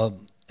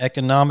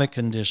economic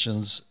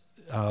conditions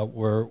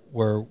were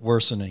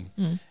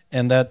worsening,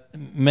 and that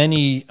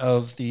many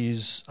of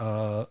these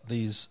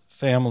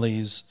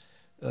families,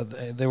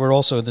 there were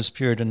also in this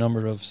period a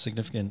number of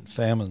significant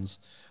famines,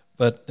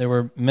 but there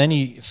were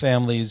many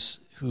families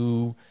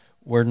who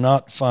were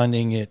not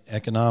finding it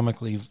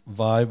economically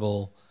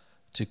viable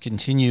to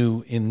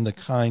continue in the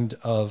kind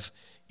of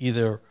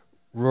either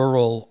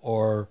rural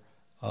or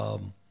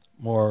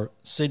more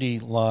city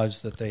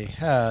lives that they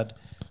had,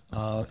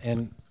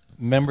 and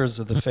members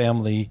of the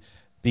family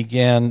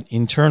began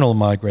internal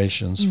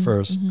migrations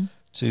first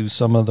to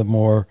some of the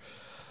more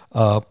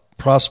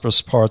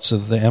prosperous parts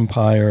of the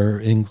empire,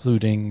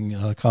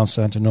 including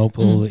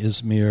Constantinople,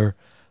 Izmir,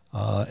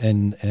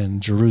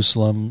 and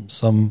Jerusalem.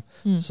 Some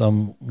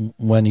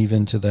went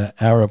even to the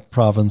Arab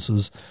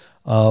provinces,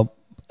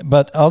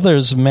 but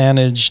others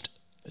managed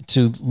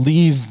to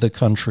leave the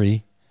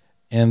country,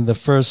 and the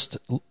first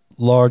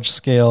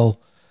large-scale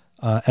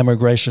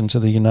emigration to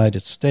the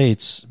United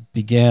States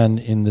began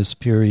in this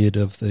period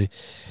of the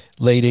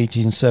late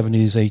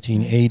 1870s,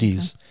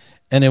 1880s.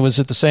 And it was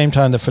at the same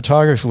time that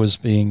photography was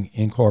being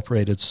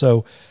incorporated.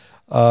 So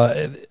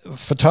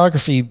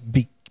photography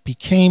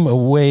became a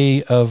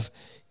way of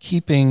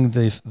keeping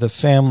the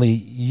family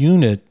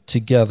unit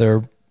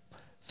together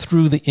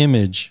through the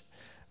image.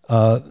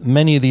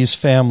 Many of these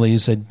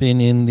families had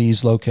been in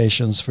these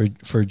locations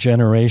for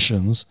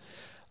generations,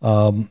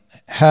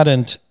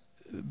 hadn't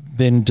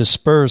been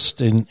dispersed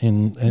to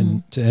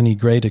any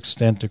great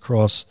extent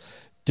across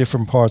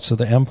different parts of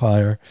the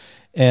empire.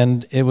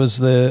 And it was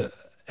the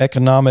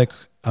economic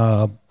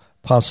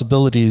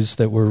possibilities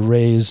that were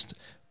raised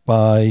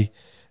by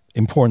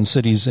important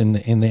cities in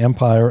the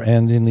empire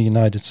and in the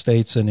United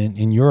States and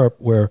in Europe,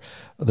 where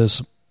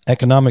this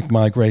economic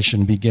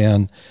migration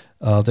began.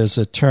 There's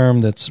a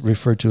term that's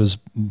referred to as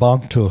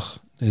Banktuch.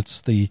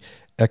 It's the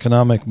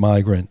economic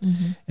migrant.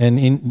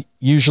 And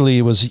usually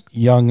it was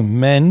young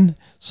men,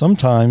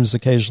 sometimes,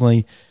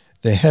 occasionally,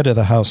 the head of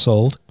the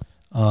household.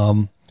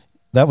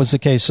 That was the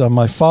case on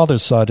my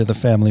father's side of the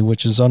family,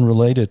 which is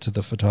unrelated to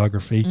the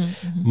photography.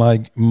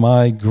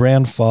 My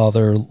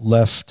grandfather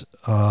left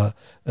a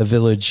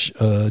village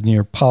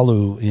near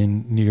Palu,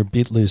 near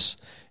Bitlis,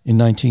 in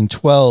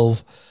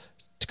 1912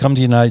 to come to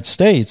the United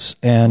States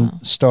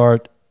and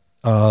start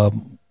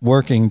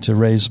working to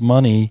raise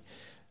money,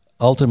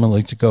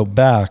 ultimately to go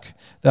back.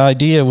 The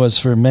idea was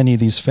for many of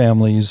these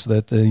families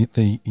that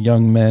the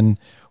young men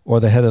or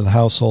the head of the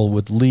household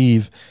would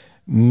leave,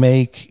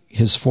 make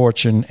his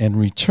fortune, and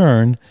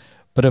return.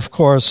 But of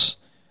course,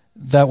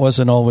 that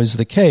wasn't always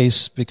the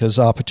case, because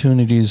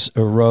opportunities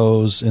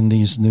arose in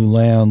these new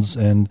lands,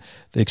 and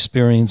the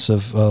experience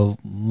of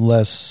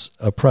less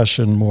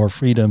oppression, more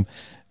freedom,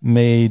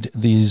 made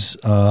these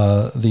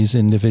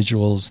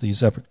individuals,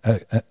 these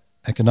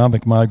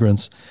economic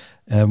migrants,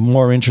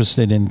 more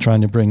interested in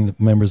trying to bring the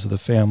members of the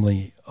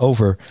family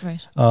over.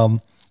 Right.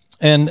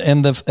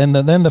 Then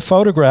the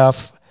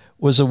photograph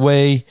was a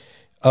way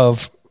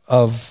of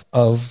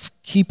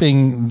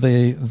keeping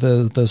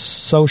the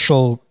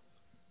social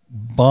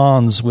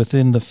bonds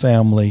within the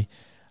family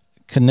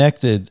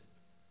connected,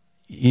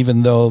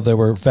 even though there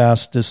were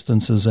vast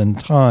distances in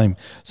time.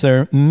 So there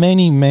are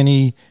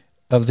many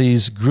of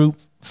these group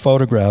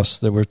photographs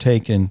that were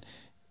taken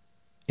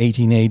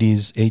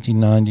 1880s,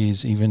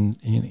 1890s,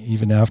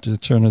 even after the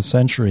turn of the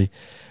century,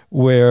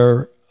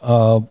 where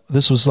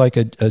this was like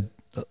the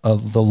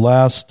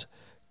last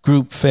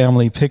group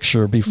family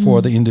picture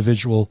before the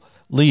individual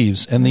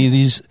leaves. And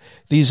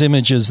these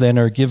images then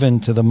are given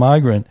to the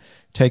migrant,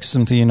 takes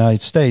them to the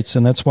United States.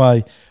 And that's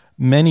why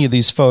many of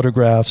these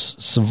photographs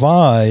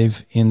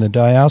survive in the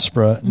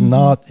diaspora,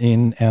 not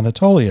in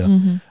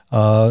Anatolia.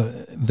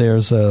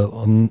 There's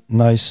a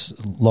nice,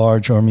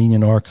 large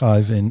Armenian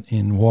archive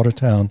in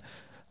Watertown,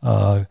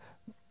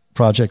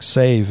 Project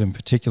Save in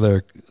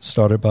particular,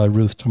 started by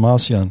Ruth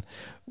Tomasyan,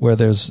 where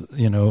there's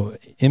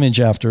image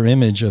after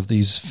image of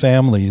these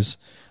families,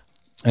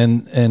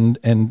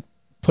 and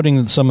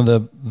putting some of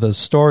the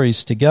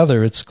stories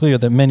together. It's clear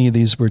that many of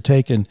these were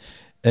taken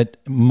at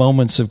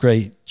moments of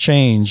great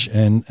change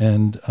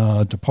and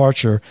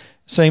departure.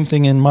 Same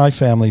thing in my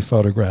family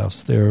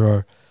photographs.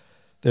 There's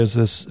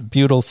this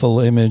beautiful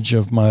image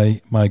of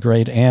my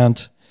great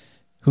aunt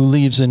who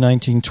leaves in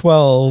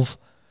 1912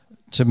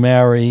 to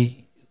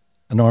marry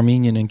an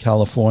Armenian in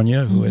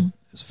California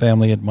his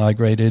family had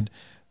migrated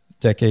a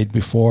decade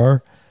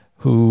before,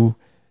 who,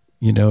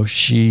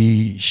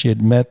 she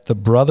had met the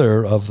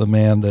brother of the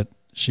man that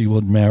she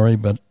would marry,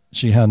 but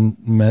she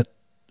hadn't met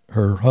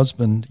her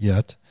husband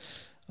yet,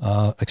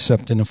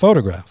 except in a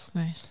photograph.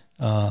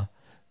 Right.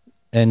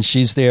 And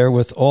she's there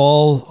with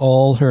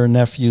all her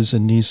nephews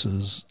and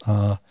nieces.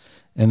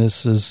 And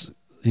this is,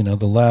 the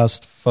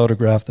last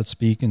photograph that's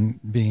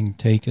being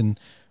taken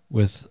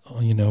with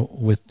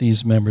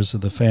these members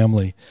of the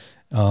family.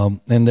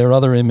 And there are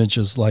other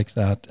images like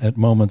that at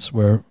moments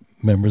where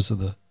members of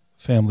the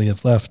family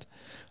have left.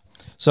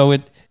 So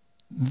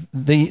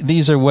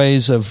these are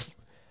ways of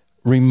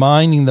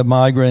reminding the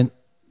migrant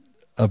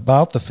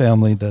about the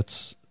family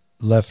that's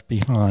left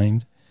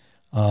behind,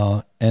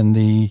 and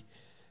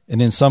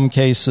in some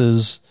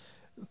cases,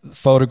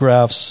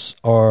 photographs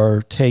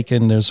are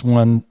taken. There's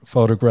one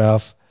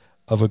photograph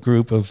of a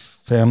group of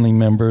family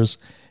members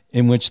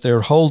in which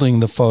they're holding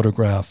the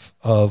photograph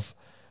of,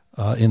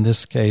 in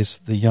this case,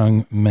 the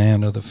young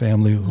man of the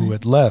family who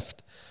had left.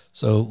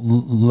 So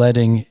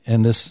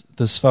and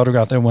this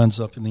photograph there winds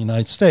up in the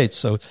United States.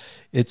 So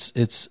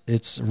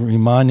it's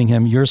reminding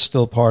him, you're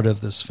still part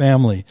of this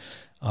family.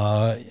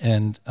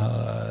 and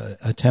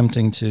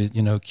attempting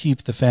to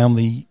keep the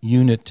family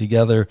unit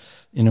together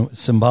in a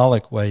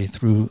symbolic way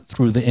through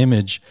the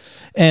image.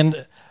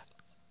 And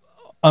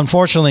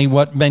unfortunately,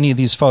 what many of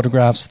these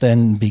photographs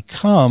then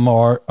become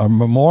are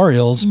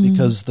memorials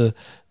because the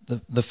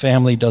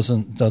family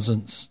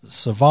doesn't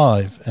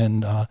survive,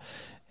 and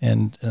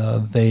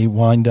they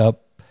wind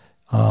up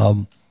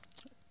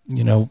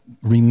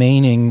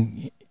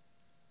remaining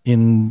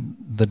in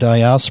the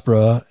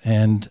diaspora,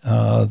 and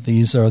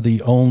these are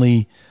the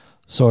only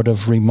sort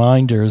of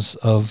reminders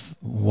of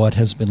what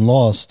has been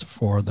lost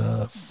for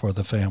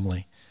the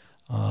family.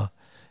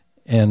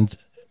 And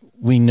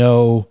we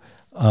know,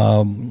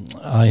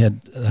 I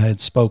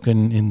had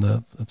spoken in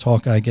the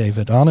talk I gave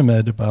at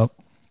Anamed about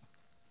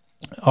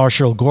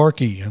Arshil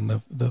Gorky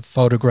and the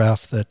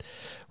photograph that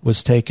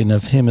was taken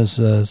of him as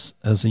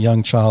a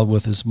young child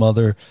with his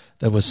mother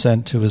that was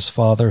sent to his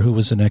father, who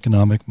was an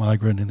economic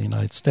migrant in the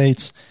United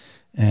States,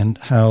 and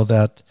how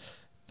that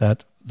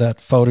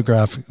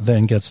photograph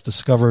then gets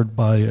discovered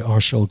by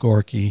Arshil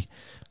Gorky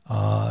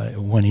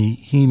when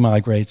he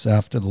migrates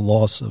after the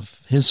loss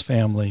of his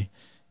family,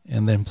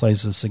 and then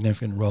plays a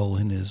significant role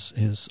in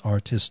his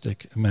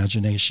artistic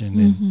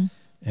imagination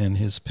and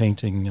his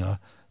painting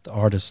the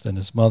artist and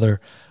his mother.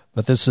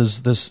 But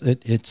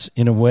it's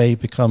in a way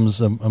becomes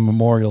a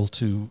memorial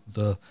to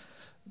the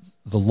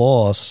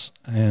loss,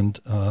 and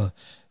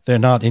they're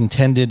not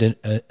intended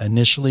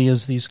initially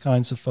as these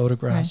kinds of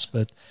photographs, right.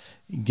 But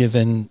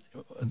given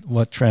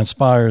what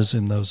transpires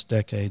in those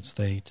decades,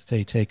 they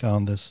take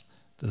on this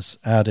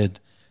added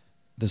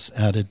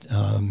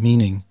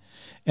meaning.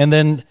 And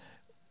then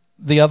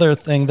the other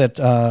thing that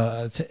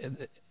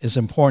is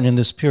important in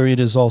this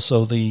period is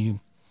also the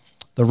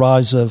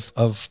rise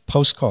of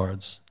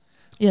postcards.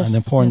 Yes, and the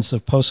importance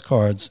of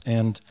postcards,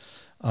 and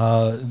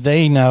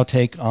they now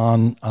take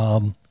on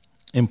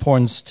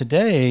importance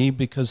today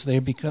because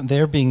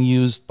they're being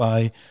used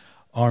by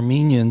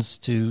Armenians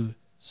to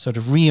sort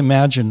of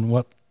reimagine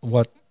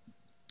what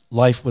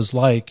life was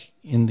like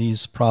in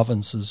these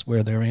provinces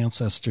where their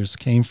ancestors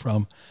came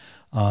from,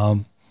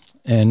 and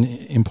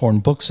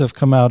important books have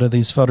come out of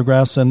these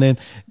photographs, and then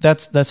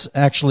that's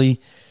actually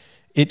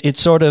it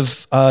sort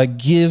of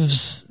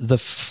gives the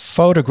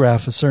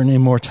photograph a certain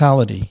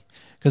immortality.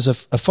 Because a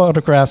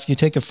photograph, you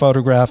take a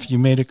photograph, you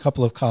made a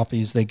couple of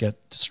copies, they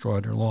get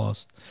destroyed or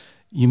lost.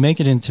 You make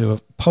it into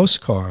a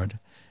postcard,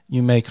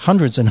 you make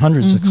hundreds and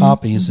hundreds of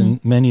copies, and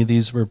many of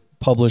these were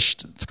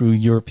published through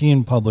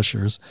European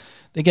publishers.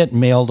 They get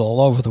mailed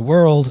all over the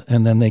world,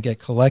 and then they get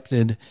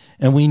collected.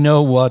 And we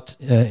know what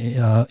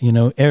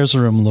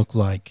Erzurum looked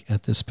like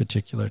at this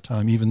particular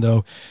time, even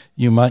though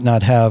you might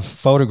not have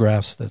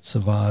photographs that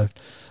survived.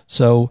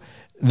 So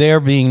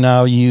they're being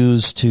now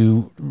used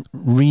to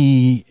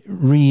reimagine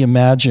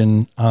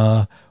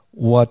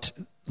what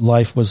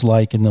life was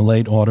like in the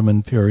late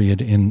Ottoman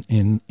period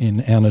in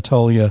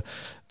Anatolia.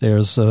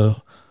 There's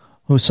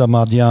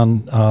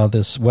Husamadyan,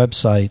 this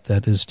website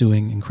that is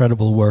doing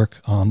incredible work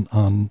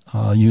on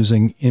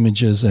using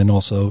images and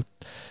also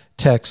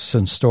texts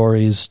and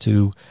stories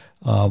to,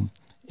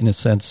 in a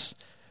sense,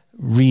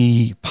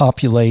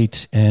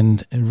 repopulate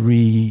and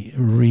reimagine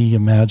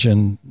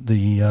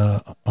the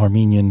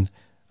Armenian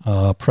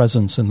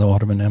presence in the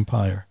Ottoman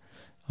Empire.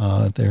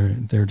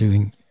 They're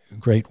doing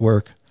great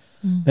work.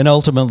 And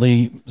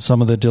ultimately,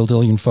 some of the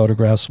Dildilian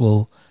photographs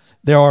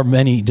there are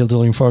many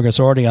Dildilian photographs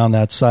already on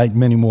that site.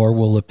 Many more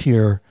will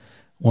appear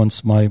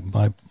once my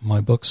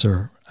books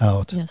are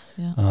out. Yes,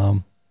 yeah.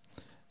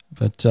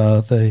 But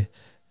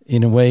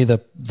in a way, the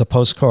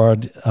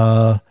postcard,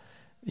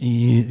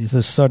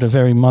 this sort of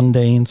very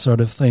mundane sort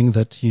of thing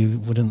that you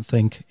wouldn't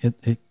think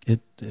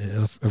it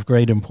of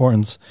great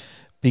importance,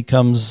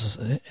 becomes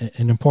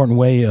an important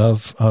way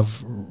of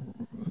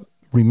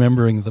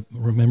remembering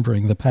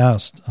the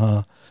past.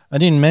 I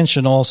didn't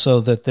mention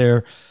also that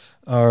there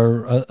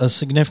are a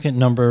significant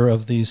number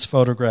of these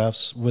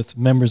photographs with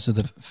members of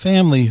the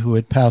family who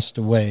had passed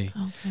away,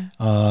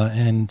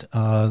 and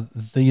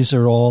these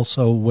are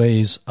also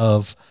ways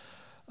of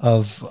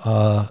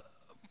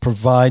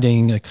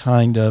providing a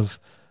kind of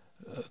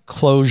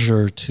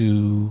closure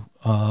to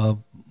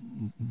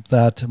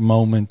that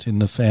moment in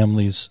the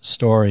family's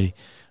story.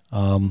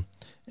 And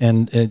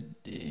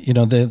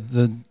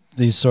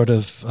these sort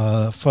of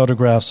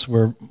photographs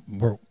were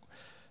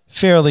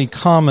fairly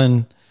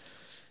common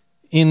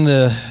in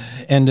the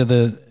end of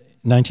the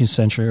 19th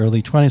century,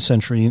 early 20th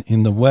century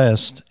in the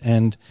West,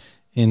 and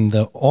in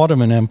the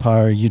Ottoman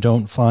Empire, you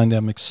don't find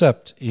them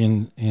except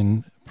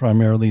in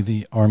primarily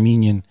the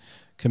Armenian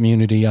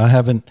community. I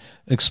haven't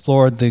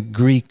explored the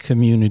Greek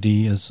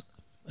community as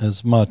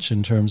much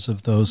in terms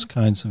of those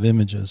kinds of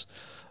images,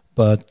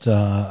 but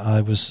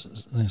I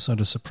was sort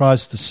of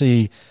surprised to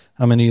see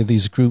how many of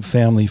these group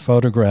family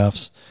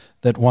photographs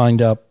that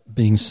wind up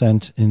being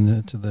sent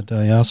to the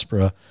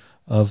diaspora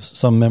of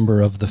some member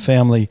of the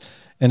family,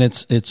 and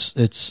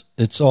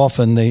it's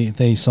often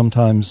they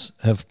sometimes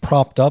have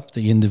propped up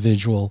the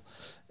individual,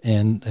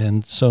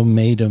 and so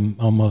made him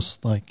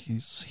almost like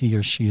he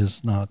or she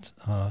is not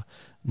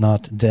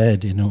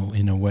dead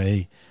in a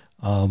way.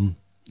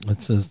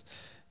 it's a,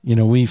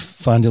 we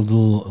find it a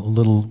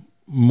little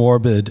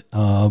morbid,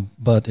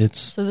 but it's...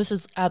 So this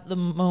is at the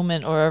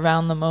moment or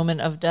around the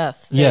moment of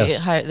death.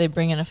 Yes. They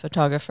bring in a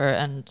photographer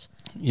and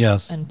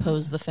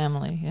pose the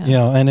family. Yeah.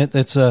 Yeah, and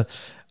it's a...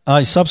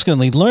 I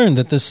subsequently learned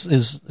that this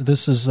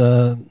is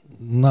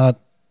not...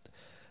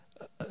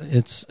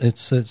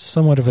 It's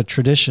somewhat of a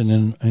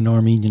tradition in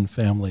Armenian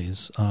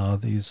families.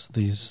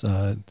 These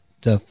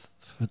death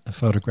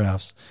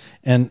photographs,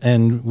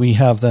 and we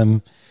have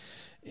them.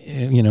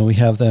 We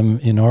have them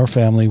in our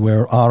family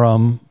where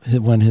Aram,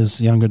 when his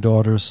younger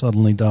daughter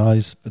suddenly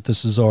dies, but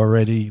this is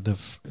already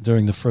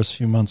during the first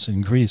few months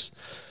in Greece.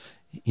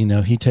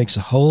 He takes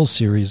a whole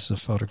series of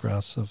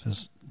photographs of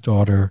his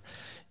daughter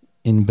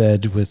in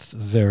bed with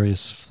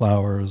various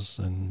flowers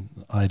and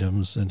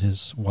items, and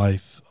his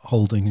wife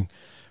holding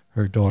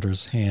her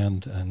daughter's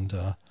hand, and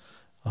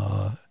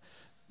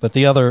but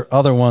the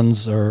other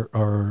ones are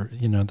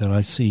that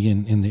I see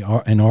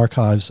in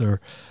archives are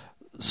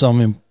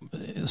some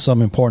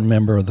important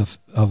member of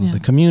the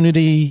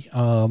community,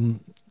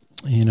 some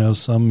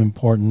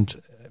important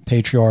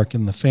patriarch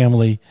in the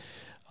family,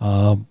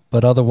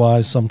 but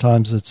otherwise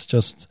sometimes it's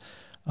just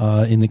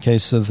in the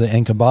case of the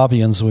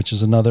Enkababians, which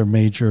is another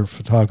major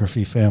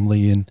photography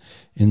family in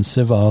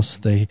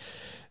Sivas,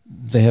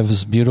 they have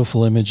this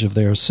beautiful image of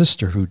their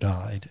sister who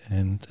died,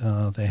 and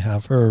they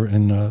have her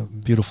in a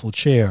beautiful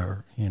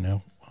chair,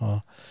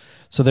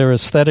 So there are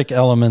aesthetic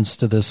elements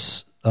to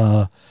this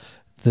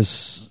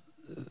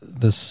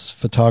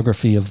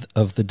photography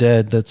of the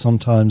dead that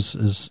sometimes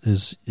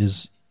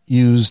is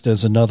used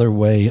as another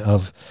way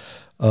of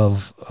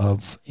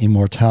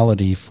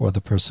immortality for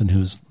the person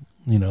who's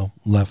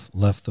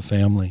left the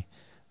family.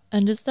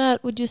 And is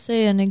that, would you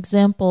say, an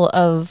example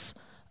of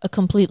a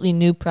completely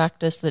new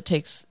practice that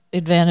takes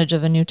advantage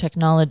of a new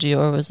technology,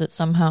 or was it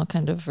somehow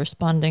kind of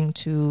responding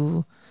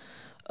to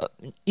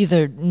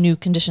either new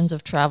conditions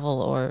of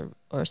travel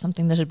or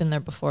something that had been there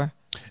before?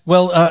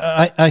 Well,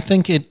 I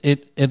think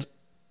the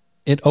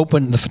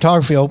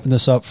photography opened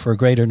this up for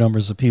greater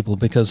numbers of people,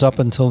 because up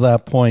until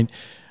that point,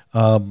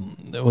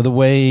 the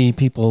way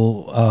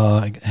people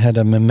had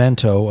a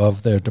memento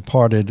of their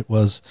departed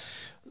was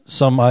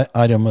some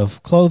item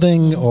of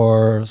clothing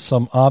or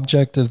some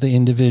object of the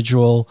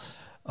individual.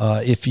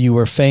 If you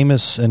were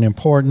famous and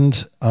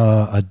important,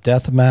 a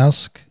death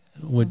mask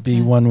would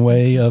be one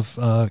way of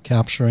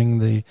capturing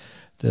the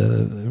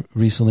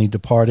recently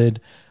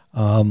departed.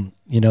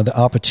 The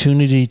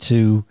opportunity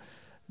to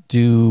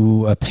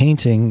do a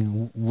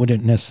painting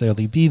wouldn't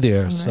necessarily be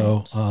there. Right.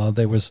 So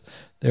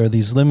there are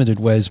these limited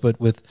ways, but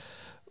with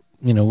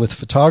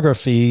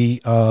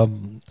photography,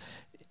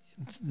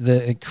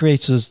 it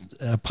creates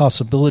a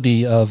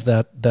possibility of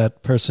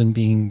that person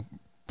being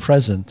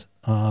present.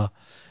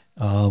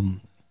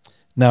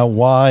 Now,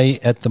 why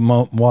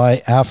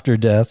after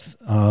death?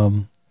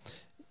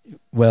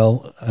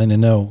 Well, I don't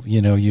know.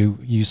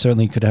 You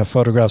certainly could have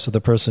photographs of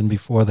the person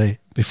before they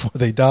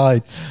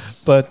died,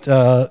 but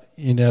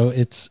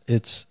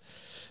it's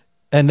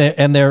and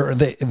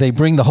they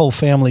bring the whole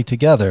family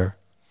together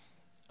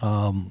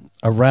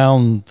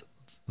around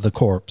the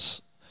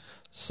corpse.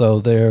 So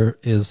there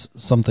is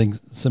something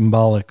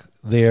symbolic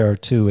there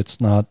too.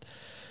 It's not,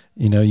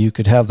 you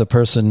could have the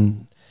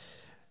person.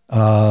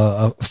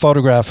 A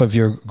photograph of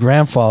your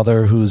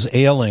grandfather who's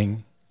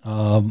ailing,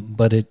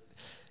 but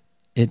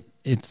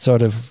it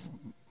sort of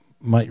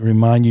might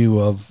remind you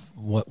of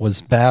what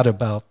was bad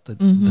about the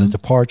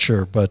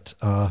departure. But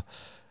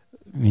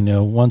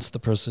once the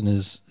person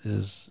is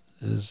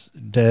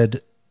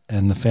dead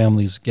and the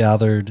family's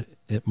gathered,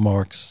 it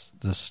marks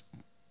this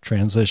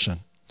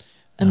transition.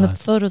 And the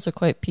photos are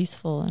quite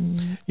peaceful,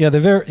 and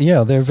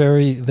they're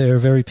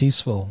very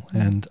peaceful,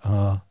 and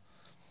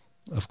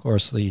of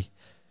course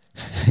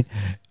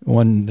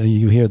when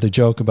you hear the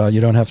joke about you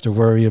don't have to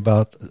worry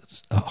about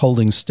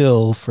holding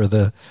still for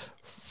the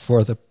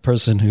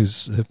person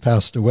who's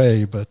passed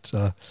away, but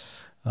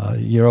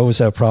you always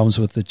have problems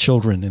with the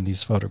children in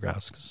these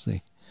photographs because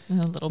a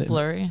little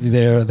blurry.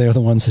 They're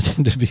the ones that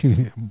tend to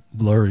be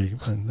blurry,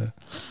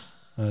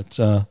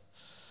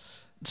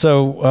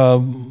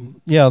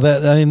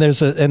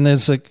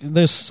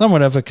 there's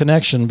somewhat of a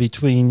connection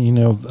between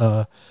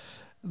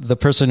the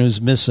person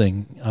who's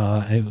missing,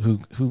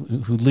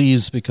 who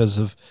leaves because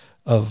of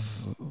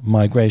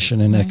migration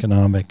and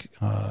economic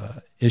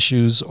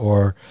issues,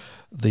 or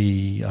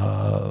the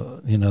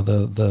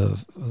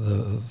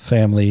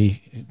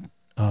family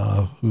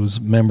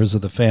whose members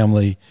of the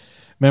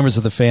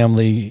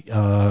family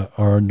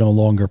are no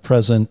longer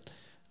present,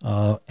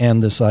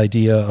 and this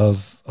idea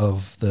of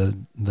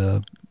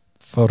the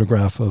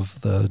photograph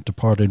of the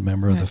departed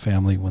member of the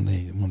family when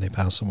they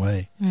pass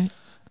away. Right.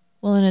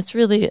 Well, and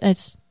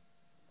it's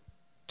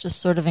just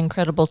sort of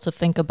incredible to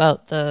think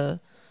about the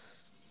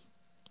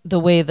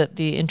way that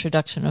the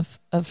introduction of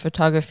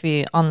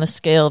photography on the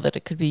scale that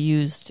it could be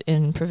used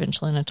in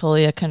provincial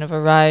Anatolia kind of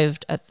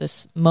arrived at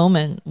this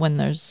moment when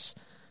there's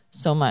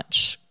so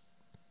much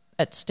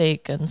at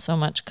stake and so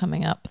much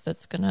coming up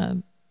that's going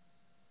to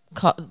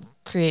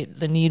create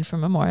the need for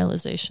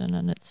memorialization,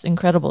 and it's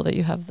incredible that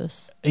you have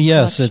this.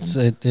 Yes,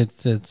 collection.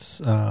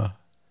 it's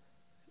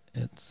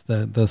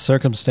the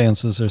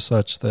circumstances are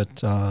such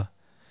that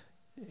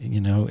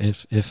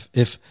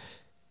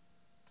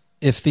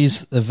if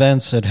these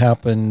events had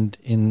happened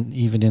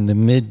even in the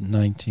mid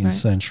 19th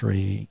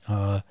century,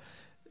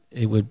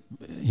 it would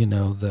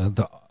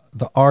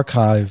the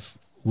archive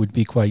would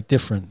be quite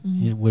different.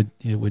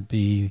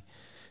 Mm-hmm.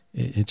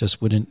 It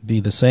just wouldn't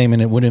be the same,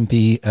 and it wouldn't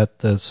be at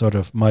the sort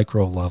of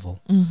micro level.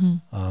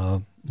 Mm-hmm.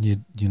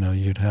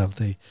 You'd have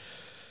the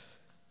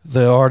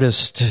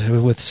artist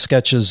with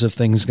sketches of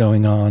things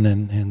going on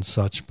and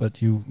such,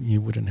 but you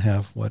wouldn't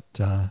have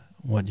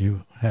what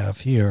you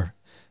have here,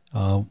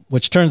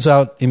 which turns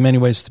out in many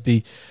ways to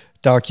be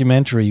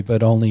documentary,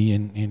 but only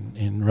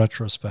in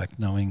retrospect,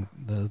 knowing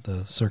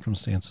the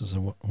circumstances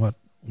of what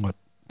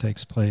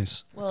takes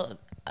place. Well,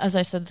 as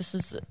I said,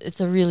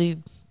 it's a really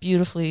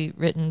beautifully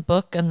written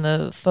book, and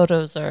the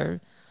photos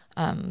are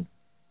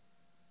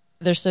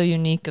they're so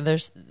unique.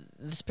 There's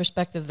this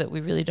perspective that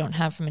we really don't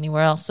have from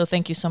anywhere else. So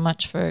thank you so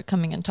much for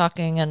coming and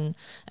talking and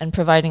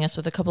providing us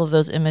with a couple of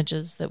those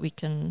images that we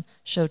can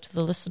show to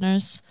the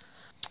listeners.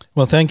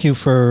 Well, thank you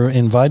for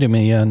inviting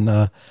me, and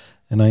I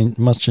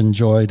much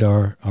enjoyed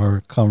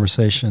our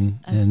conversation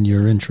and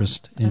your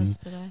interest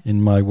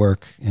in my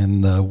work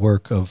and the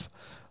work of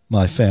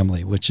my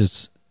family, which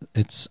is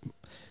it's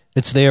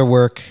their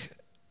work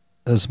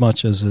as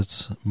much as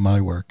it's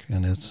my work,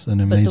 and it's an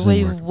amazing work. But the way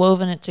you've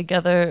woven it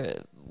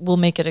together will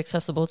make it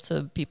accessible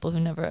to people who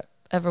never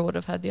ever would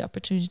have had the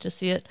opportunity to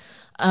see it.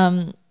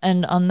 And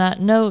on that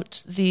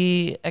note,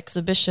 the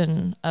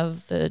exhibition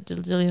of the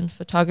Dildilian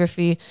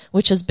photography,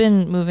 which has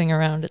been moving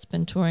around, it's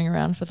been touring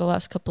around for the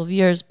last couple of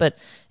years, but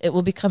it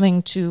will be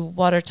coming to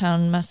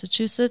Watertown,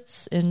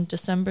 Massachusetts in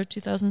December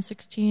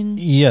 2016.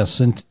 Yes,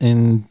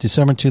 in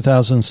December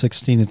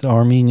 2016 at the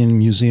Armenian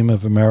Museum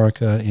of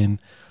America in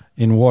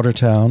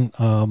Watertown,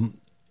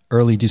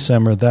 early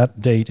December.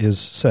 That date is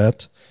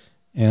set,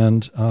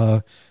 and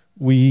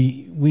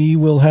we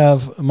will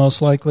have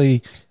most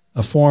likely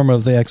a form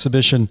of the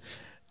exhibition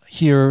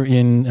here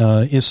in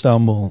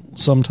Istanbul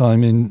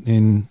sometime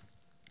in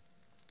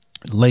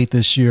late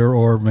this year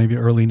or maybe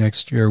early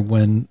next year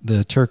when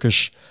the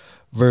Turkish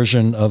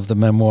version of the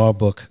memoir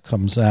book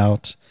comes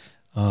out.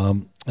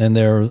 And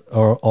there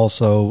are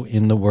also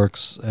in the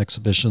works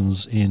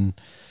exhibitions in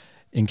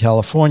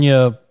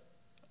California,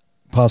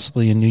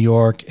 possibly in New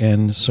York,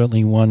 and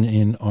certainly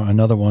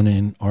another one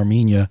in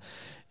Armenia.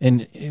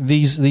 And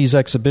these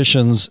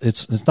exhibitions,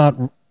 it's not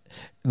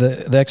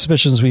the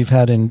exhibitions we've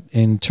had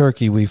in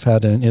Turkey. We've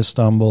had in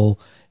Istanbul,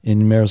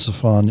 in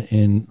Merzifontepe,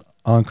 in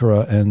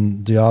Ankara,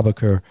 and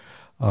Diyarbakir.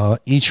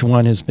 Each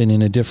one has been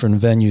in a different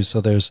venue, so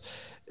there's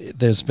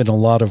been a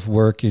lot of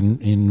work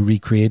in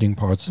recreating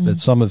parts of it.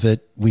 Some of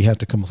it we had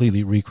to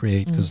completely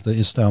recreate because the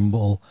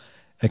Istanbul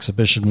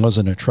exhibition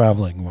wasn't a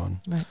traveling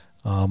one. Right.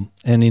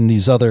 And in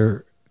these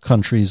other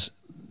countries,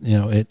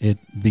 it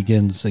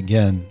begins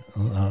again.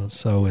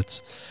 So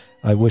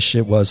I wish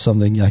it was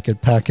something I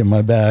could pack in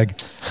my bag,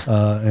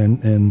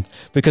 and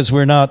because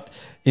we're not,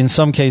 in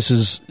some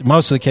cases,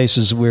 most of the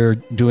cases, we're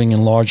doing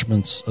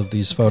enlargements of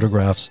these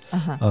photographs.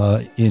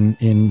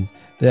 In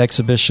the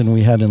exhibition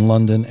we had in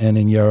London and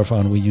in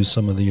Yerevan, we used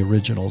some of the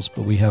originals,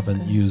 but we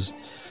haven't used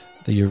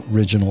the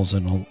originals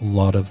in a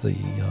lot of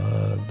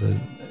the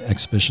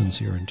exhibitions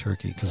here in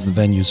Turkey because the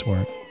venues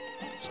weren't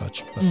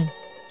such. But.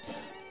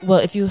 Well,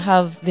 if you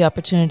have the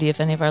opportunity, if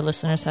any of our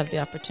listeners have the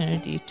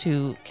opportunity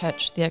to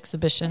catch the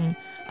exhibition,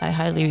 I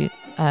highly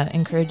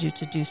encourage you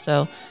to do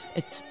so.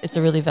 It's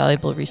a really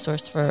valuable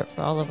resource for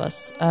all of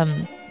us,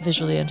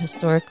 visually and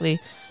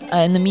historically.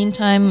 In the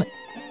meantime,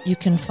 you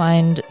can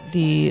find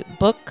the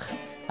book,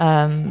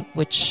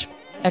 which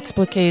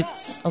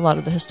explicates a lot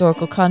of the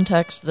historical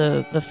context,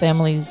 the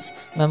family's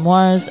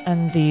memoirs,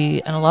 and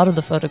a lot of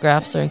the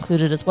photographs are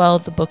included as well.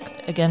 The book,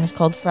 again, is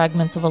called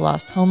Fragments of a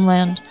Lost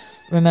Homeland,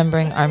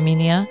 Remembering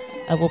Armenia.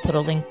 We'll put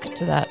a link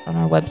to that on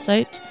our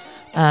website.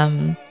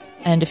 And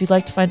if you'd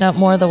like to find out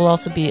more, there will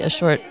also be a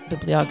short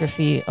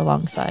bibliography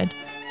alongside.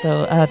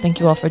 So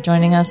thank you all for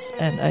joining us,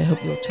 and I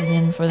hope you'll tune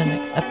in for the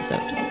next episode.